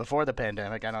invited before the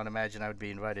pandemic. I don't imagine I would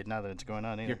be invited now that it's going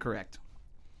on either. You're correct.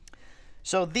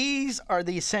 So these are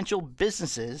the essential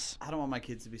businesses. I don't want my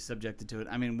kids to be subjected to it.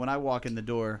 I mean, when I walk in the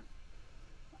door,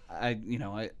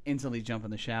 I instantly jump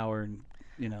in the shower and,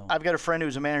 I've got a friend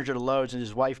who's a manager at Lowe's, and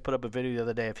his wife put up a video the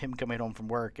other day of him coming home from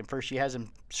work. And first she has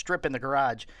him strip in the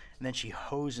garage, and then she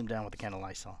hosed him down with a can of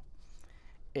Lysol.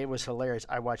 It was hilarious.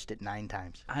 I watched it 9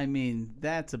 times. I mean,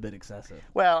 that's a bit excessive.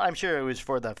 Well, I'm sure it was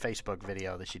for the Facebook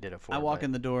video that she did it for. I walk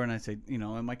in the door and I say,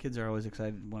 and my kids are always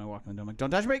excited when I walk in the door. I'm like, don't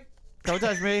touch me. Don't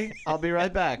touch me. I'll be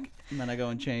right back. And then I go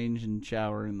and change and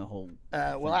shower and the whole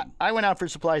I went out for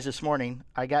supplies this morning.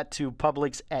 I got to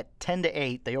Publix at 10 to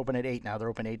 8. They open at 8 now. They're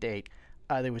open 8 to 8.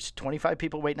 There was 25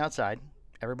 people waiting outside.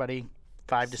 Everybody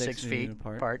 5 to 6 feet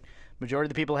apart. Majority of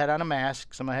the people had on a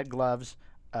mask. Some had gloves.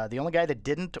 The only guy that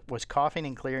didn't was coughing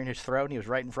and clearing his throat, and he was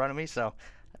right in front of me. So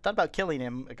I thought about killing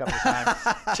him a couple of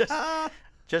times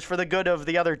just for the good of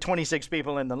the other 26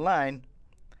 people in the line.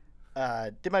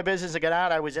 Did my business. I got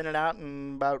out. I was in and out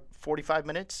in about 45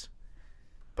 minutes.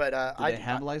 But did they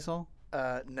have Lysol?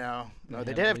 No.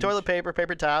 They did have toilet paper,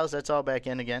 paper towels. That's all back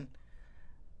in again.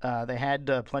 They had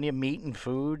plenty of meat and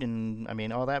food, and I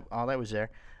mean all that was there.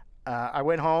 I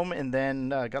went home and then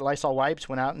got Lysol wipes.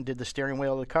 Went out and did the steering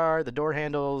wheel of the car, the door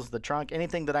handles, the trunk,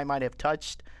 anything that I might have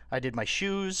touched. I did my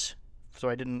shoes, so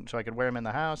I could wear them in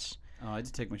the house. Oh, I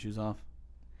just take my shoes off.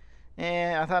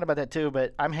 I thought about that too,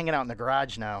 but I'm hanging out in the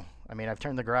garage now. I mean, I've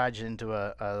turned the garage into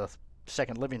a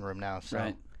second living room now, so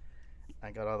right.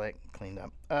 I got all that cleaned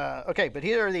up. Okay, but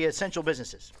here are the essential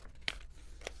businesses.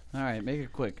 All right, make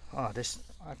it quick. Oh,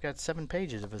 I've got 7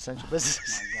 pages of essential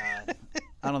businesses. Oh my God.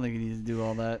 I don't think you need to do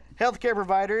all that. Healthcare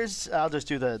providers. I'll just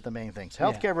do the main things.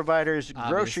 Healthcare providers,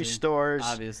 grocery stores,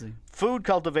 obviously, food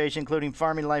cultivation, including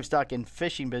farming, livestock, and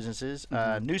fishing businesses,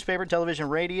 newspaper, television,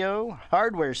 radio,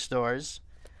 hardware stores.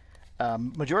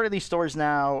 Majority of these stores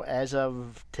now, as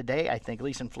of today, I think, at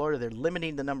least in Florida, they're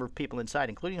limiting the number of people inside,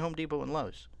 including Home Depot and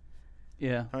Lowe's.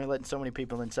 Yeah. Only letting so many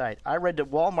people inside. I read that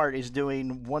Walmart is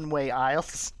doing one-way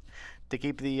aisles to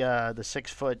keep the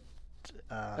 6-foot.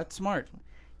 That's smart.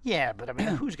 Yeah, but I mean,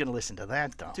 who's going to listen to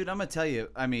that, though? Dude, I'm going to tell you,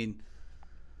 I mean,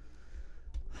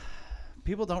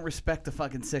 people don't respect the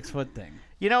fucking 6-foot thing.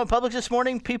 In Publix this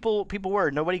morning, people were.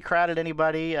 Nobody crowded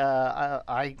anybody.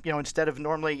 Instead of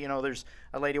normally, there's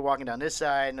a lady walking down this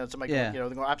side and somebody going,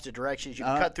 they go opposite directions. You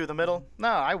can cut through the middle. No,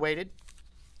 I waited.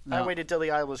 No. I waited till the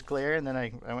aisle was clear, and then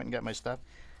I went and got my stuff.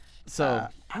 So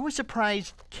I was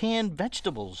surprised canned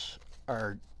vegetables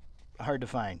are hard to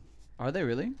find. Are they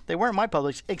really? They weren't my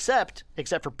Publix, except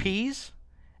for peas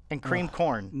and creamed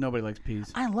corn. Nobody likes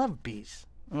peas. I love peas.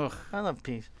 Ugh. I love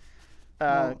peas.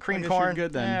 I Cream guess corn. You're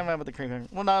good then. I'm with the cream corn.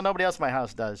 Well, no, nobody else in my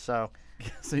house does. So.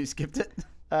 So you skipped it?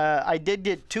 I did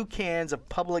get 2 cans of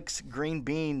Publix green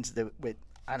beans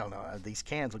I don't know. These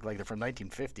cans look like they're from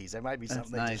 1950s. That might be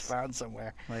something they just found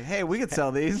somewhere. Like, hey, we could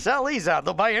sell these. Sell these out.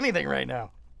 They'll buy anything right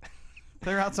now.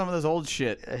 Clear out some of this old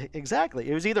shit. Exactly.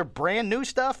 It was either brand new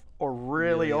stuff or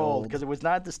really old because it was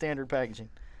not the standard packaging.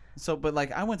 So, but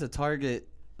like, I went to Target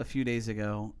a few days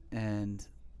ago and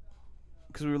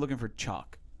because we were looking for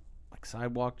chalk, like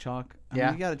sidewalk chalk. I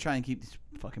mean, you got to try and keep these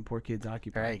fucking poor kids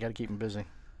occupied. All right, you got to keep them busy.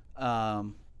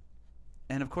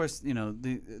 And of course,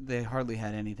 they hardly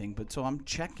had anything. But so I'm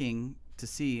checking to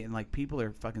see, and like people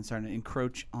are fucking starting to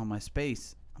encroach on my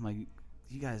space. I'm like,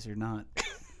 you guys are not.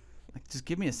 Like, just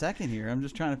give me a second here. I'm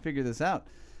just trying to figure this out.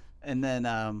 And then,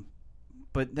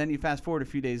 but then you fast forward a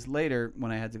few days later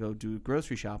when I had to go do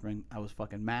grocery shopping. I was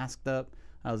fucking masked up.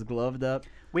 I was gloved up.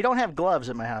 We don't have gloves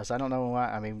at my house. I don't know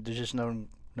why. I mean, there's just no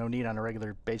need on a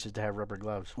regular basis to have rubber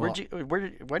gloves. Why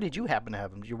did you happen to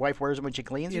have them? Your wife wears them when she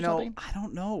cleans or something? I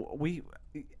don't know. When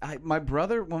my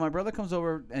brother comes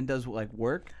over and does like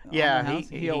work, he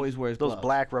always wears those gloves.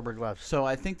 Black rubber gloves. So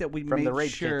I think that we from made the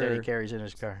rape sure kit that he carries in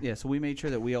his car. Yeah, so we made sure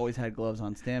that we always had gloves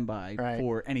on standby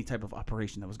for any type of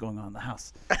operation that was going on in the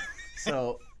house.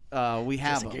 So we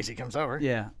have just in case he comes over.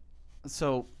 Yeah.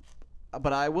 So,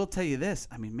 but I will tell you this.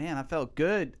 I mean, man, I felt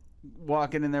good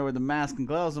walking in there with a mask and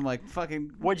gloves. I'm like,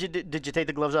 fucking. What'd you do? Did you take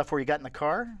the gloves off before you got in the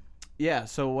car? Yeah.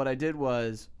 So what I did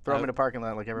was Throw them in the parking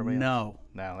lot like everybody else?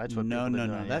 No. That's what No. people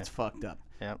do, yeah. That's fucked up.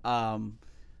 Yep.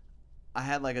 I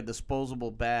had like a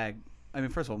disposable bag. I mean,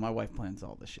 first of all, my wife plans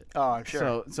all this shit. Oh, I'm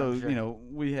sure. So I'm sure. you know,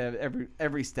 we have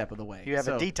every step of the way. You have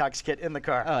a detox kit in the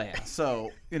car. Oh yeah.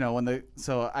 So you know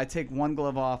so I take one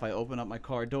glove off, I open up my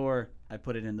car door, I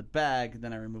put it in the bag,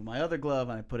 then I remove my other glove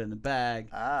and I put it in the bag,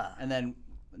 and then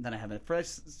I have a fresh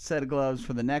set of gloves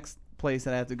for the next place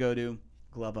that I have to go to.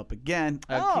 Glove up again.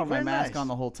 I keep my very mask nice. on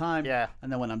the whole time. Yeah. And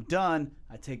then when I'm done,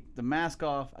 I take the mask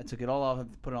off. I took it all off, I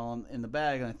put it all in the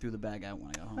bag, and I threw the bag out when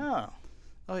I got home.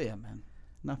 Oh yeah, man.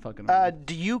 Not fucking around.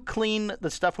 Do you clean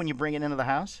the stuff when you bring it into the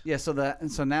house? Yeah, so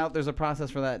now there's a process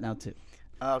for that now too.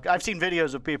 I've seen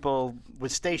videos of people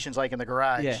with stations like in the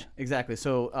garage. Yeah, exactly.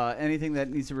 So anything that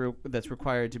needs to that's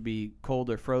required to be cold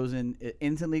or frozen, it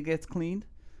instantly gets cleaned,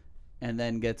 and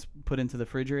then gets put into the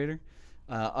refrigerator.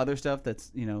 Other stuff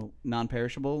that's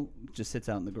non-perishable just sits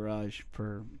out in the garage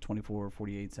for 24,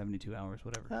 48, 72 hours,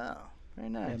 whatever. Oh, very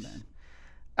nice. Yeah,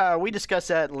 man. We discussed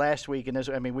that last week,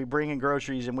 and we bring in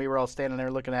groceries, and we were all standing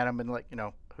there looking at them, and like,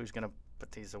 who's gonna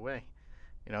put these away?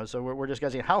 So we're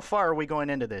discussing how far are we going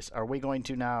into this? Are we going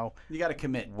to now? You got to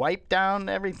commit. Wipe down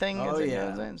everything. Oh,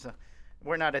 yeah. So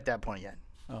we're not at that point yet.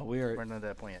 Oh, We're not at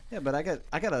that point yet. Yeah, but I got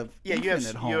a you infant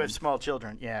at home. have small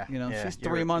children. Yeah, she's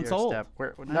 3 months old.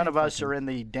 None of us are in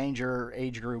the danger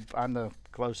age group. I'm the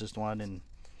closest one, and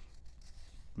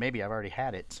maybe I've already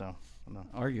had it. So,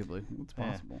 arguably, it's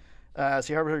possible.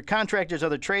 So, Harvard contractors,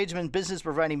 other tradesmen, business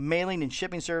providing mailing and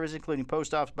shipping services, including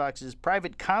post office boxes,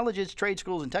 private colleges, trade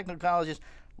schools, and technical colleges,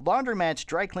 laundromats,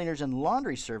 dry cleaners, and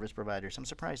laundry service providers. I'm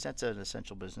surprised that's an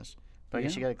essential business. But I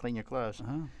guess you got to clean your clothes.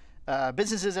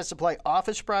 Businesses that supply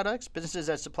office products, businesses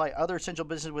that supply other essential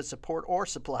businesses with support or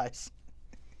supplies.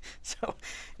 So,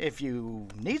 if you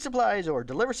need supplies or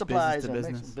deliver supplies,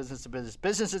 business to business,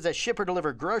 businesses that ship or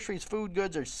deliver groceries, food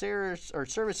goods, or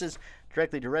services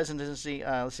directly to residency.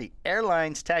 Let's see,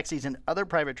 airlines, taxis, and other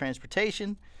private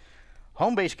transportation,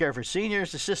 home-based care for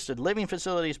seniors, assisted living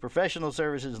facilities, professional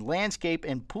services, landscape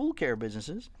and pool care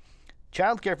businesses,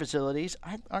 child care facilities.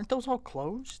 Aren't those all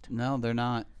closed? No, they're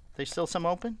not. There's still some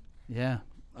open? Yeah.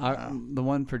 The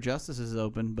one for Justice is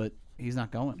open, but he's not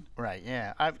going. Right,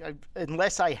 yeah.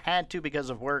 Unless I had to because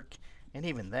of work, and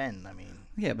even then, I mean.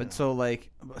 Yeah, but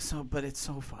but it's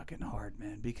so fucking hard,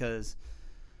 man, because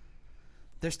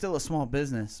they're still a small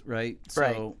business, right?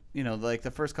 So, like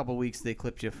the first couple of weeks they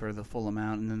clipped you for the full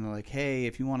amount, and then they're like, hey,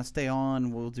 if you want to stay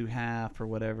on, we'll do half or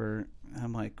whatever. And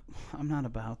I'm like, I'm not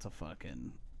about to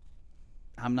fucking...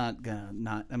 I'm not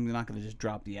gonna just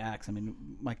drop the axe. I mean,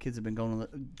 my kids have been going.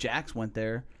 Jax went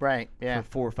there, right? Yeah, for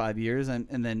 4 or 5 years,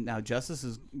 and then now Justice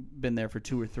has been there for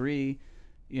 2 or 3,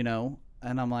 And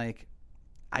I'm like,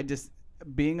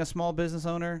 being a small business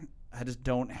owner, I just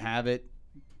don't have it.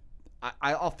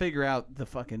 I'll figure out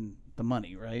the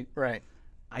money, right? Right.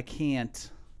 I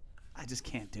just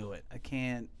can't do it. I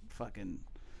can't fucking.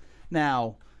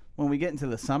 Now, when we get into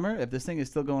the summer, if this thing is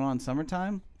still going on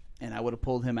summertime, and I would have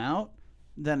pulled him out,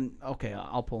 then okay,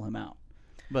 I'll pull him out.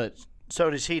 But so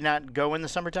does he not go in the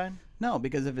summertime? No,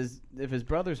 because if his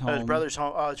brother's home. His brother's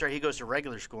home. Oh, that's right. He goes to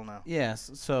regular school now. Yes.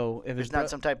 So if there's not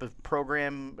some type of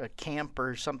program, a camp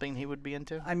or something he would be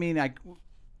into. I mean,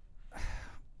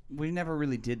 we never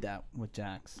really did that with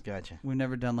Jax. Gotcha. We've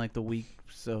never done like the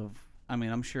weeks of. I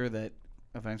mean, I'm sure that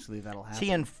eventually that'll happen. Is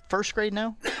he in first grade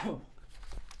now?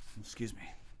 Excuse me.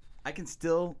 I can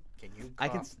still. Can you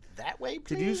cough that way,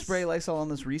 please? Did you spray Lysol on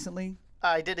this recently?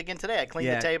 I did again today. I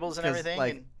cleaned the tables and everything.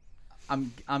 Like,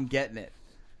 I'm getting it.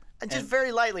 And just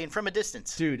very lightly and from a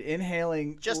distance. Dude,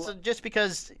 inhaling. Just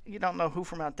because you don't know who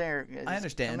from out there. I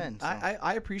understand.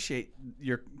 I appreciate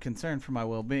your concern for my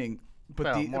well-being.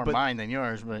 But more mine than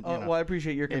yours. But well, I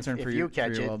appreciate your concern for your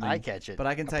well-being. I catch it. But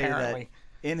I can tell you that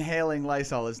inhaling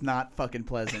Lysol is not fucking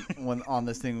pleasant when on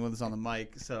this thing when it's on the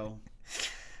mic. So.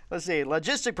 Let's see.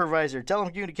 Logistic provider,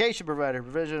 telecommunication provider,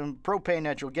 provision propane,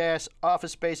 natural gas,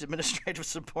 office space, administrative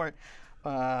support.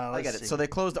 I get it. So they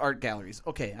closed art galleries.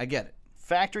 Okay, I get it.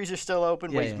 Factories are still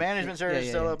open. Waste management services are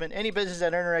still open. Any business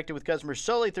that interacted with customers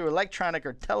solely through electronic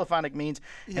or telephonic means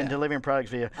and delivering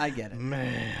products via. I get it.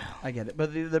 Mail. I get it.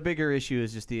 But the bigger issue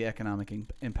is just the economic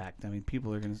impact. I mean,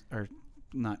 people are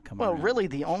not coming. Well, around. really,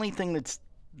 the only thing that's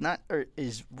not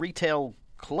is retail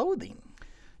clothing.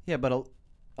 Yeah, but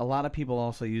a lot of people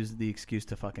also use the excuse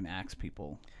to fucking axe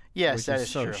people. Yes, that is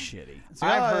so true. Shitty. So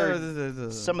I've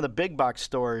heard some of the big box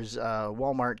stores,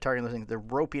 Walmart, Target, they're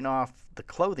roping off the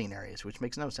clothing areas, which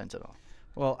makes no sense at all.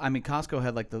 Well, I mean, Costco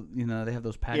had like they have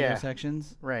those patio Yeah.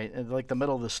 sections. Right, in, like the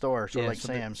middle of the store, sort of like so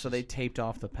Sam's. so they taped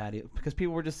off the patio because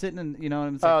people were just sitting and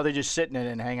it's Oh, they're just sitting in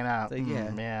it and hanging out. Like,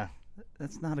 yeah. Yeah.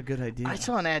 that's not a good idea. I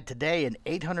saw an ad today, an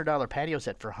 $800 patio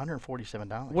set for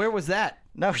 $147. Where was that?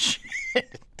 No shit.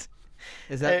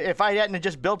 Is that If I hadn't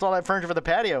just built all that furniture for the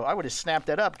patio, I would have snapped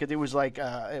that up because it was like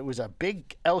it was a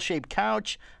big L-shaped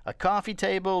couch, a coffee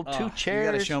table, two chairs.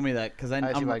 You got to show me that because I'll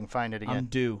see if I can find it I'm again.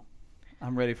 due.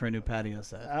 I'm ready for a new patio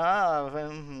set.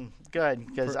 Good,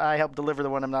 because I helped deliver the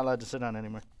one I'm not allowed to sit on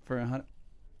anymore. For $100.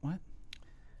 What?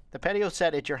 The patio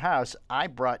set at your house, I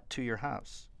brought to your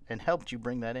house and helped you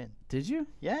bring that in. Did you?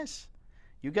 Yes.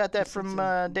 You got that from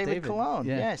David Cologne.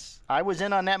 yeah. Yes. I was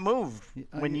in on that move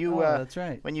when you that's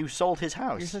right. when you sold his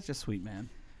house. You're such a sweet man.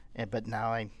 But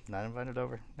now I'm not invited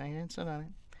over. I didn't sit on it.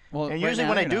 Well, And right usually now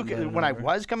when I you're do, not invited when I over.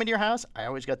 was coming to your house, I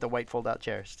always got the white fold-out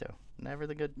chairs too. Never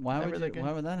the good. Why never would the you, good.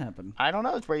 why would that happen? I don't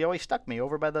know. It's where you always stuck me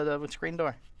over by the screen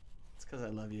door. It's because I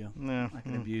love you. No. I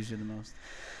can abuse you the most.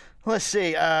 Let's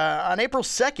see. On April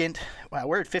 2nd, wow,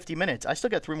 we're at 50 minutes. I still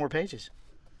got 3 more pages.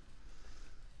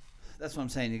 That's what I'm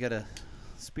saying. You got to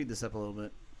speed this up a little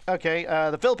bit. Okay,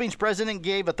 the Philippines president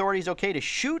gave authorities okay to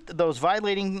shoot those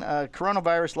violating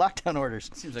coronavirus lockdown orders.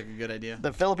 Seems like a good idea.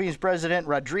 The Philippines president,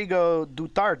 Rodrigo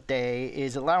Duterte,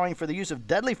 is allowing for the use of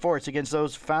deadly force against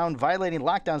those found violating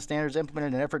lockdown standards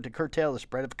implemented in an effort to curtail the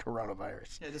spread of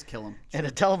coronavirus. Yeah, just kill him. In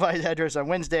a televised address on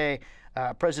Wednesday,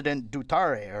 President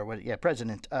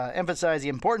Duterte, emphasized the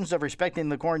importance of respecting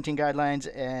the quarantine guidelines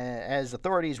as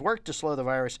authorities work to slow the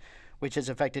virus, which has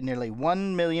affected nearly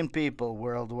 1 million people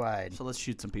worldwide. So let's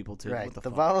shoot some people, too. Right. What the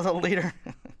The fuck? volatile leader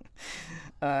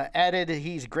added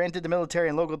he's granted the military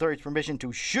and local authorities permission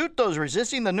to shoot those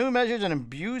resisting the new measures and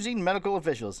abusing medical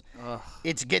officials. Ugh.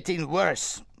 It's getting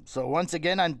worse. So once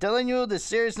again, I'm telling you the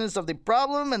seriousness of the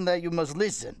problem and that you must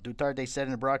listen, Duterte said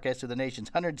in a broadcast to the nation's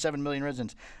 107 million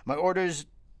residents. My orders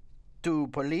to the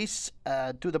police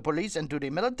and to the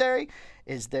military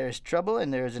is there's trouble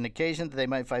and there is an occasion that they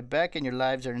might fight back and your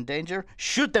lives are in danger.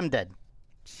 Shoot them dead.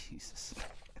 Jesus.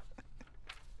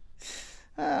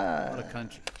 Uh, What a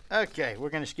country. Okay, we're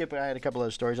going to skip. I had a couple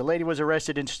other stories. A lady was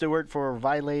arrested in Stewart for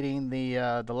violating the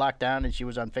lockdown, and she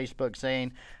was on Facebook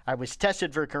saying, I was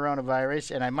tested for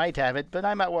coronavirus, and I might have it, but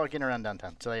I'm out walking around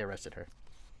downtown. So they arrested her.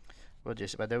 But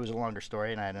there was a longer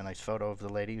story, and I had a nice photo of the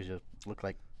lady who just looked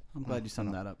like... I'm glad you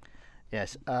summed that up.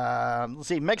 Yes. Let's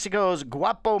see. Mexico's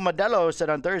Guapo Modelo said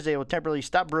on Thursday it will temporarily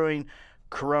stop brewing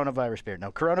coronavirus beer. Now,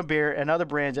 Corona beer and other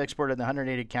brands exported in the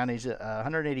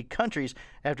 180 countries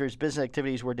after its business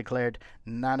activities were declared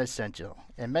non-essential.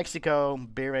 In Mexico,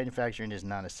 beer manufacturing is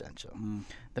non-essential.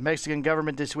 The Mexican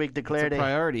government this week declared It's a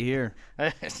priority here.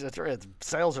 That's right.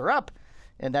 Sales are up,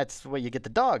 and that's where you get the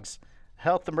dogs.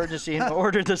 Health emergency and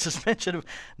ordered the suspension of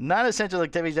non-essential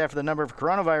activities after the number of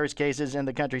coronavirus cases in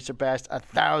the country surpassed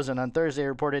 1,000. On Thursday,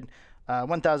 reported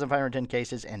 1,510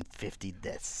 cases and 50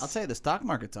 deaths. I'll tell you, the stock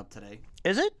market's up today.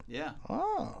 Is it? Yeah.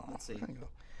 Oh. Let's see.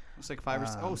 Looks like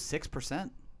 6%.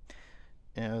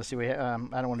 Yeah, let's see. I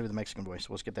don't want to do the Mexican voice.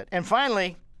 We'll skip that. And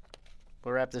finally,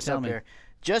 we'll wrap this Tell up me. here.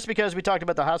 Just because we talked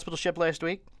about the hospital ship last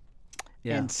week,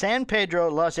 Yeah. in San Pedro,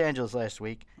 Los Angeles last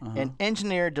week, an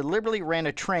engineer deliberately ran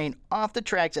a train off the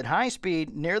tracks at high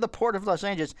speed near the port of Los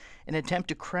Angeles in an attempt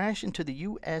to crash into the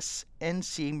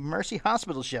USNC Mercy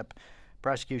Hospital ship.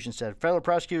 Prosecution said. Federal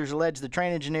prosecutors alleged the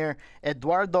train engineer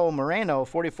Eduardo Moreno,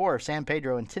 44, of San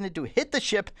Pedro, intended to hit the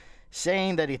ship,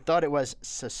 saying that he thought it was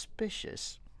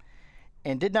suspicious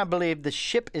and did not believe the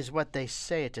ship is what they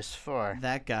say it is for.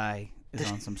 That guy is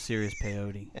on some serious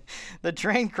peyote. The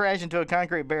train crashed into a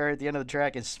concrete barrier at the end of the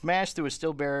track and smashed through a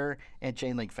steel barrier and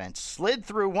chain link fence, slid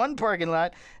through one parking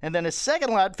lot, and then a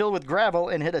second lot filled with gravel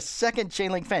and hit a second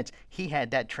chain link fence. He had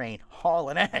that train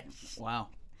hauling ass. Wow.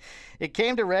 It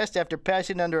came to rest after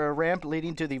passing under a ramp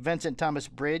leading to the Vincent Thomas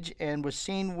Bridge and was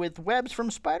seen with webs from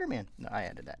Spider-Man. No, I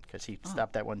added that because he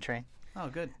stopped that one train. Oh,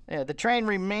 good. Yeah, the train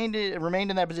remained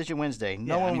in that position Wednesday.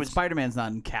 No one was. Spider-Man's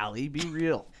not in Cali. Be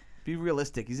real. Be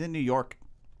realistic. He's in New York.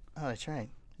 Oh, that's right.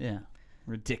 Yeah.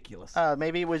 Ridiculous.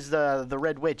 Maybe it was the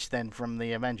Red Witch then from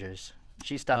the Avengers.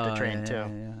 She stopped the train too.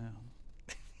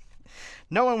 Yeah.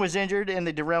 No one was injured in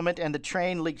the derailment, and the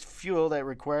train leaked fuel that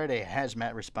required a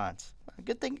hazmat response.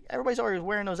 Good thing everybody's always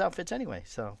wearing those outfits anyway,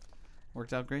 so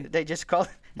Worked out great. they just called,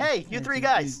 hey, you three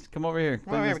guys. Come over here.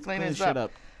 Come over here, clean this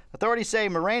up. Authorities say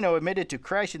Moreno admitted to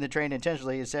crashing the train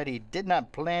intentionally and said he did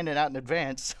not plan it out in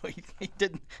advance, so he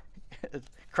didn't.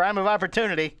 Crime of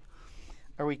opportunity.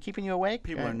 Are we keeping you awake?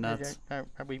 People are nuts. Are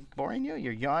we boring you?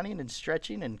 You're yawning and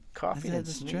stretching and coughing and That's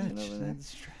a sneezing stretch. over there.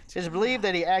 That's a stretch. It is believed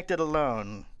that he acted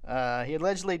alone. He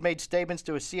allegedly made statements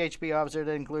to a CHP officer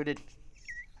that included,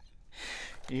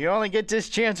 You only get this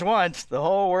chance once. The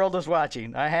whole world is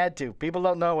watching. I had to. People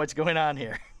don't know what's going on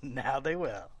here. Now they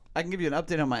will. I can give you an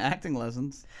update on my acting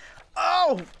lessons.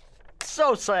 Oh,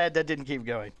 so sad that didn't keep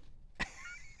going.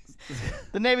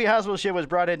 The Navy hospital ship was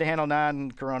brought in to handle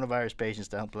non-coronavirus patients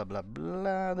to help, blah, blah,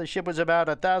 blah. The ship was about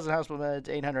 1,000 hospital beds,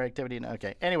 800 activity.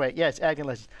 Okay. Anyway, yes, acting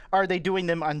lessons. Are they doing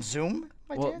them on Zoom?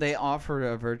 Well, they offered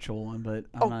a virtual one, but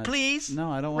please? No,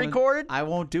 I don't want Record? I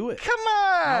won't do it. Come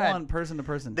on! I want person to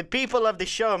person. The people of the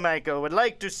show, Michael, would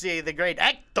like to see the great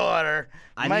actor,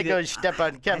 Michael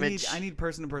Stepankevich. I need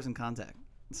person to person contact.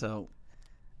 So,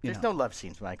 there's no love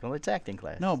scenes, Michael. It's acting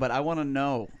class. No, but I want to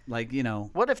know,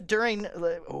 What if during?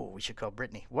 We should call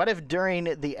Brittany. What if during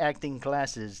the acting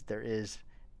classes there is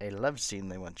a love scene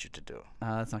they want you to do?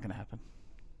 That's not gonna happen.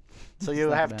 So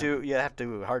you have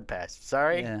to hard pass.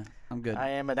 Sorry. Yeah, I'm good. I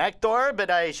am an actor, but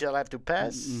I shall have to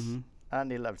pass on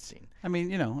the love scene. I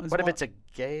mean, What if it's a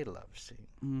gay love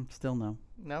scene? Still no.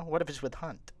 No. What if it's with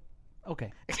Hunt?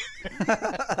 Okay.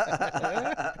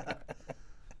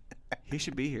 He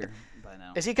should be here by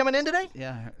now. Is he coming in today?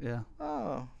 Yeah.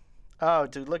 Oh,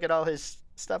 to look at all his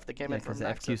stuff that came in from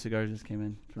because FQ Cigars just came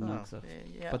in from Knoxville.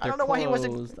 Yeah. But I don't know why he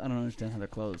wasn't. I don't understand how they're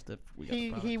closed. If we got the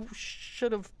product. He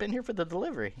should have been here for the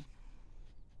delivery.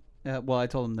 Well, I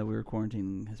told him that we were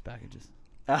quarantining his packages.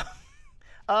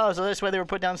 Oh, so that's why they were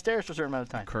put downstairs for a certain amount of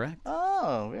time. Correct.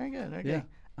 Oh, very good. Okay.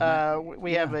 Yeah.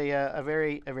 We have a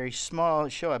very small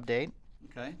show update.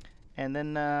 Okay. And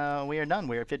then we are done.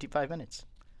 We're at 55 minutes.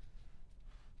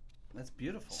 That's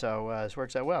beautiful. So this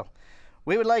works out well.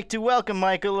 We would like to welcome,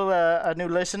 Michael, a new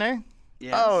listener.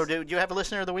 Yes. Oh, do you have a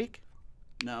listener of the week?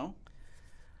 No.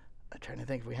 I'm trying to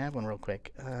think if we have one real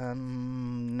quick.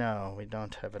 No, we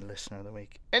don't have a listener of the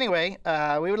week. Anyway,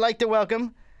 we would like to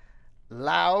welcome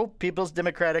Lao People's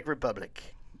Democratic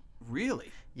Republic.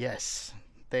 Really? Yes.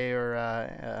 They are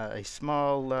a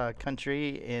small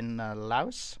country in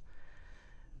Laos.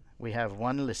 We have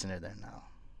one listener there now.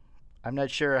 I'm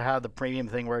not sure how the premium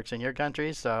thing works in your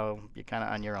country, so you're kind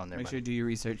of on your own there. Make sure you do your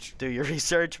research. Do your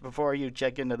research before you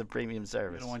check into the premium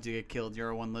service. I don't want you to get killed.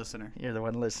 You're one listener. You're the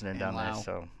one listener down Lao. there.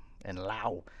 So, and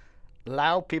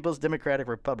Lao People's Democratic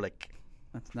Republic.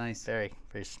 That's nice. Very,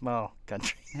 very small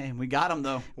country. Hey, we got him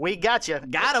though. We got you.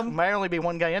 Got him. Might only be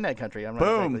one guy in that country. I'm not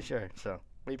Boom. exactly sure. So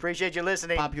we appreciate you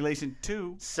listening, Population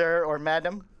 2. sir or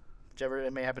madam, whichever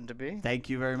it may happen to be. Thank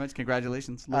you very much.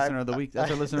 Congratulations, listener of the week.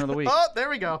 That's our listener of the week. Oh, there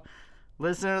we go.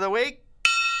 Listener of the week.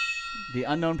 The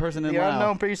unknown person in The Lao.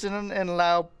 unknown person in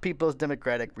Lao People's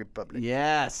Democratic Republic.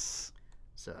 Yes.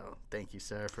 So thank you,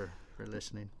 sir, for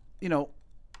listening.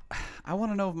 I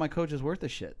want to know if my coach is worth a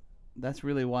shit. That's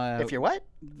really why. If you're what?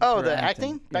 Oh, for the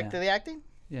acting. acting? Back Yeah. to the acting?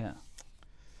 Yeah.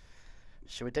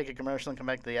 Should we take a commercial and come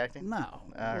back to the acting? No.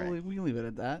 right. We can leave it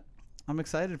at that. I'm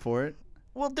excited for it.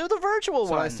 We'll do the virtual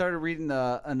So one. I started reading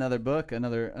another book, a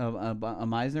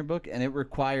Meisner book, and it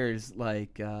requires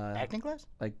acting class?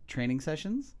 like training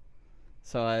sessions.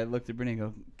 So I looked at Brittany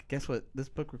and go, guess what? This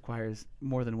book requires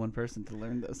more than one person to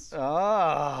learn this.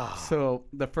 Oh. So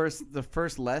the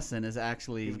first lesson is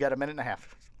actually You've got a minute and a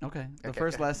half. okay. The Okay,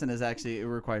 first okay. lesson is actually it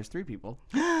requires 3 people,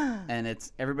 and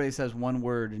it's everybody says one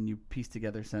word and you piece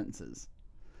together sentences.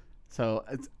 So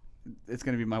it's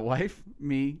gonna be my wife,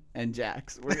 me, and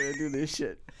Jax. We're gonna do this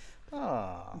shit.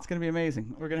 Oh. It's gonna be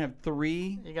amazing. We're gonna have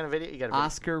 3 You got a video?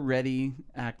 Oscar-ready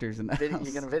actors in the house.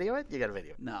 You gonna video it? You got a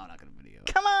video. No, I'm not gonna video.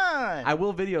 Come on. I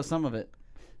will video some of it,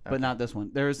 but Okay. not this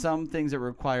one. There are some things that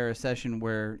require a session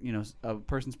where a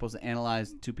person's supposed to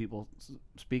analyze 2 people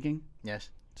speaking. Yes.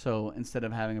 So instead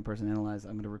of having a person analyze,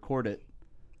 I'm going to record it.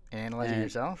 Analyze it and-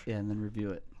 yourself? Yeah, and then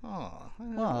review it. Oh.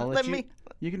 Well, I'll let you.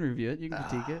 You can review it. You can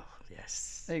critique it.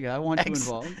 Yes. There you go. I want you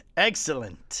involved.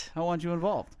 Excellent. I want you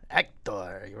involved.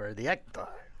 Actor. You are the actor.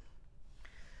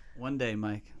 One day,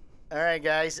 Mike. All right,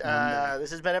 guys.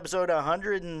 This has been episode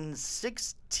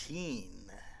 116.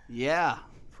 Yeah.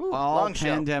 Whew, All long show.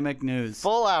 pandemic news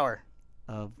Full hour.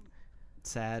 of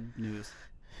sad news.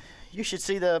 You should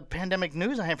see the pandemic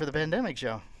news I have for the pandemic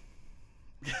show.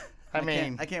 I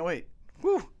mean, I can't wait.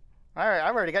 whew. All right,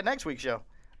 I've already got next week's show.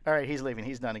 All right, he's leaving.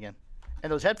 He's done again.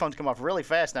 And those headphones come off really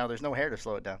fast now. There's no hair to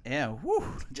slow it down. Yeah. Woo.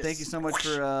 Just Thank you so much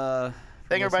whoosh. for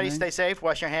Thank everybody. listening. Stay safe.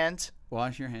 Wash your hands.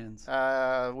 Wash your hands. We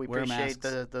Wear appreciate masks.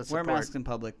 the Wear support. masks in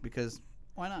public because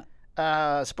why not?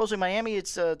 Supposedly Miami,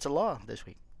 it's a law this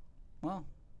week. Well,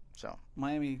 So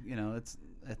Miami, it's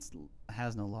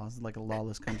has no laws. It's like a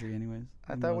lawless country, anyways.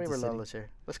 I Even thought though we it's a were city. lawless here.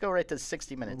 Let's go right to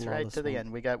 60 minutes, right Lawless to the one.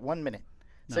 end. We got 1 minute.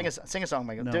 No. Sing a song,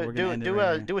 Michael. No, do we're gonna end it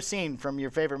right here. do a scene from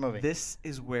your favorite movie. This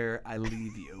is where I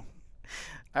leave you.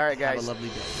 All right, guys. Have a lovely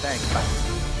day. Thanks.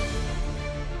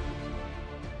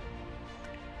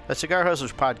 Bye. A Cigar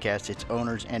Hustlers podcast, its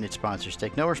owners, and its sponsors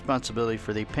take no responsibility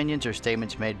for the opinions or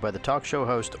statements made by the talk show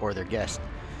host or their guest.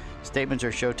 Statements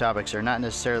or show topics are not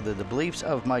necessarily the beliefs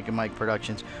of Mike and Mike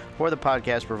Productions or the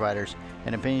podcast providers,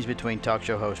 and opinions between talk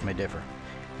show hosts may differ.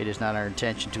 It is not our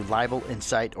intention to libel,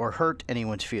 incite, or hurt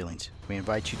anyone's feelings. We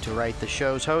invite you to write the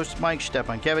show's host, Mike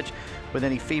Stepankevich, with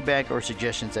any feedback or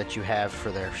suggestions that you have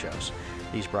for their shows.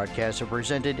 These broadcasts are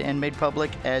presented and made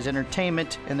public as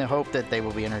entertainment in the hope that they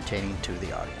will be entertaining to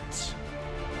the audience.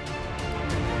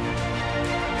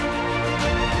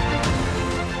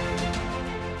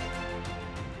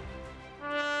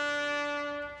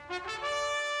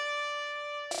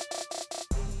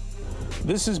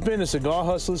 This has been a Cigar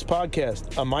Hustlers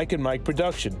podcast, a Mike and Mike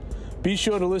production. Be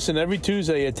sure to listen every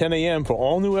Tuesday at 10 a.m. for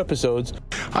all new episodes.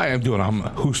 Hi, I'm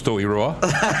Justo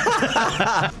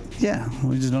Iroa. Yeah,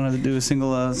 we just don't have to do a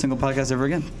single podcast ever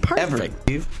again. Perfect.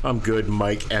 Ever. I'm good,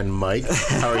 Mike and Mike.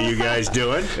 How are you guys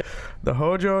doing? The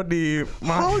Hojo,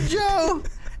 Hojo!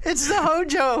 It's the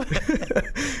Hojo!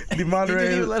 the You moderator.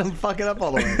 didn't even let him fuck it up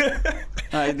all the way.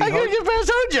 All right, I gotta get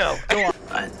past Hojo! Go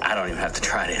on. I don't even have to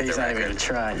try to hit He's the not even record.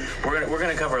 gonna try. We're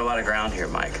gonna cover a lot of ground here,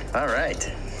 Mike. All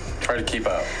right. Try to keep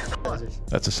up.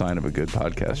 That's a sign of a good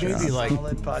podcast. Maybe John. like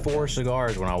Solid podcast. 4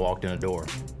 cigars when I walked in the door.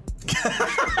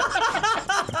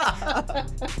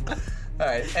 All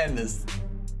right, end this.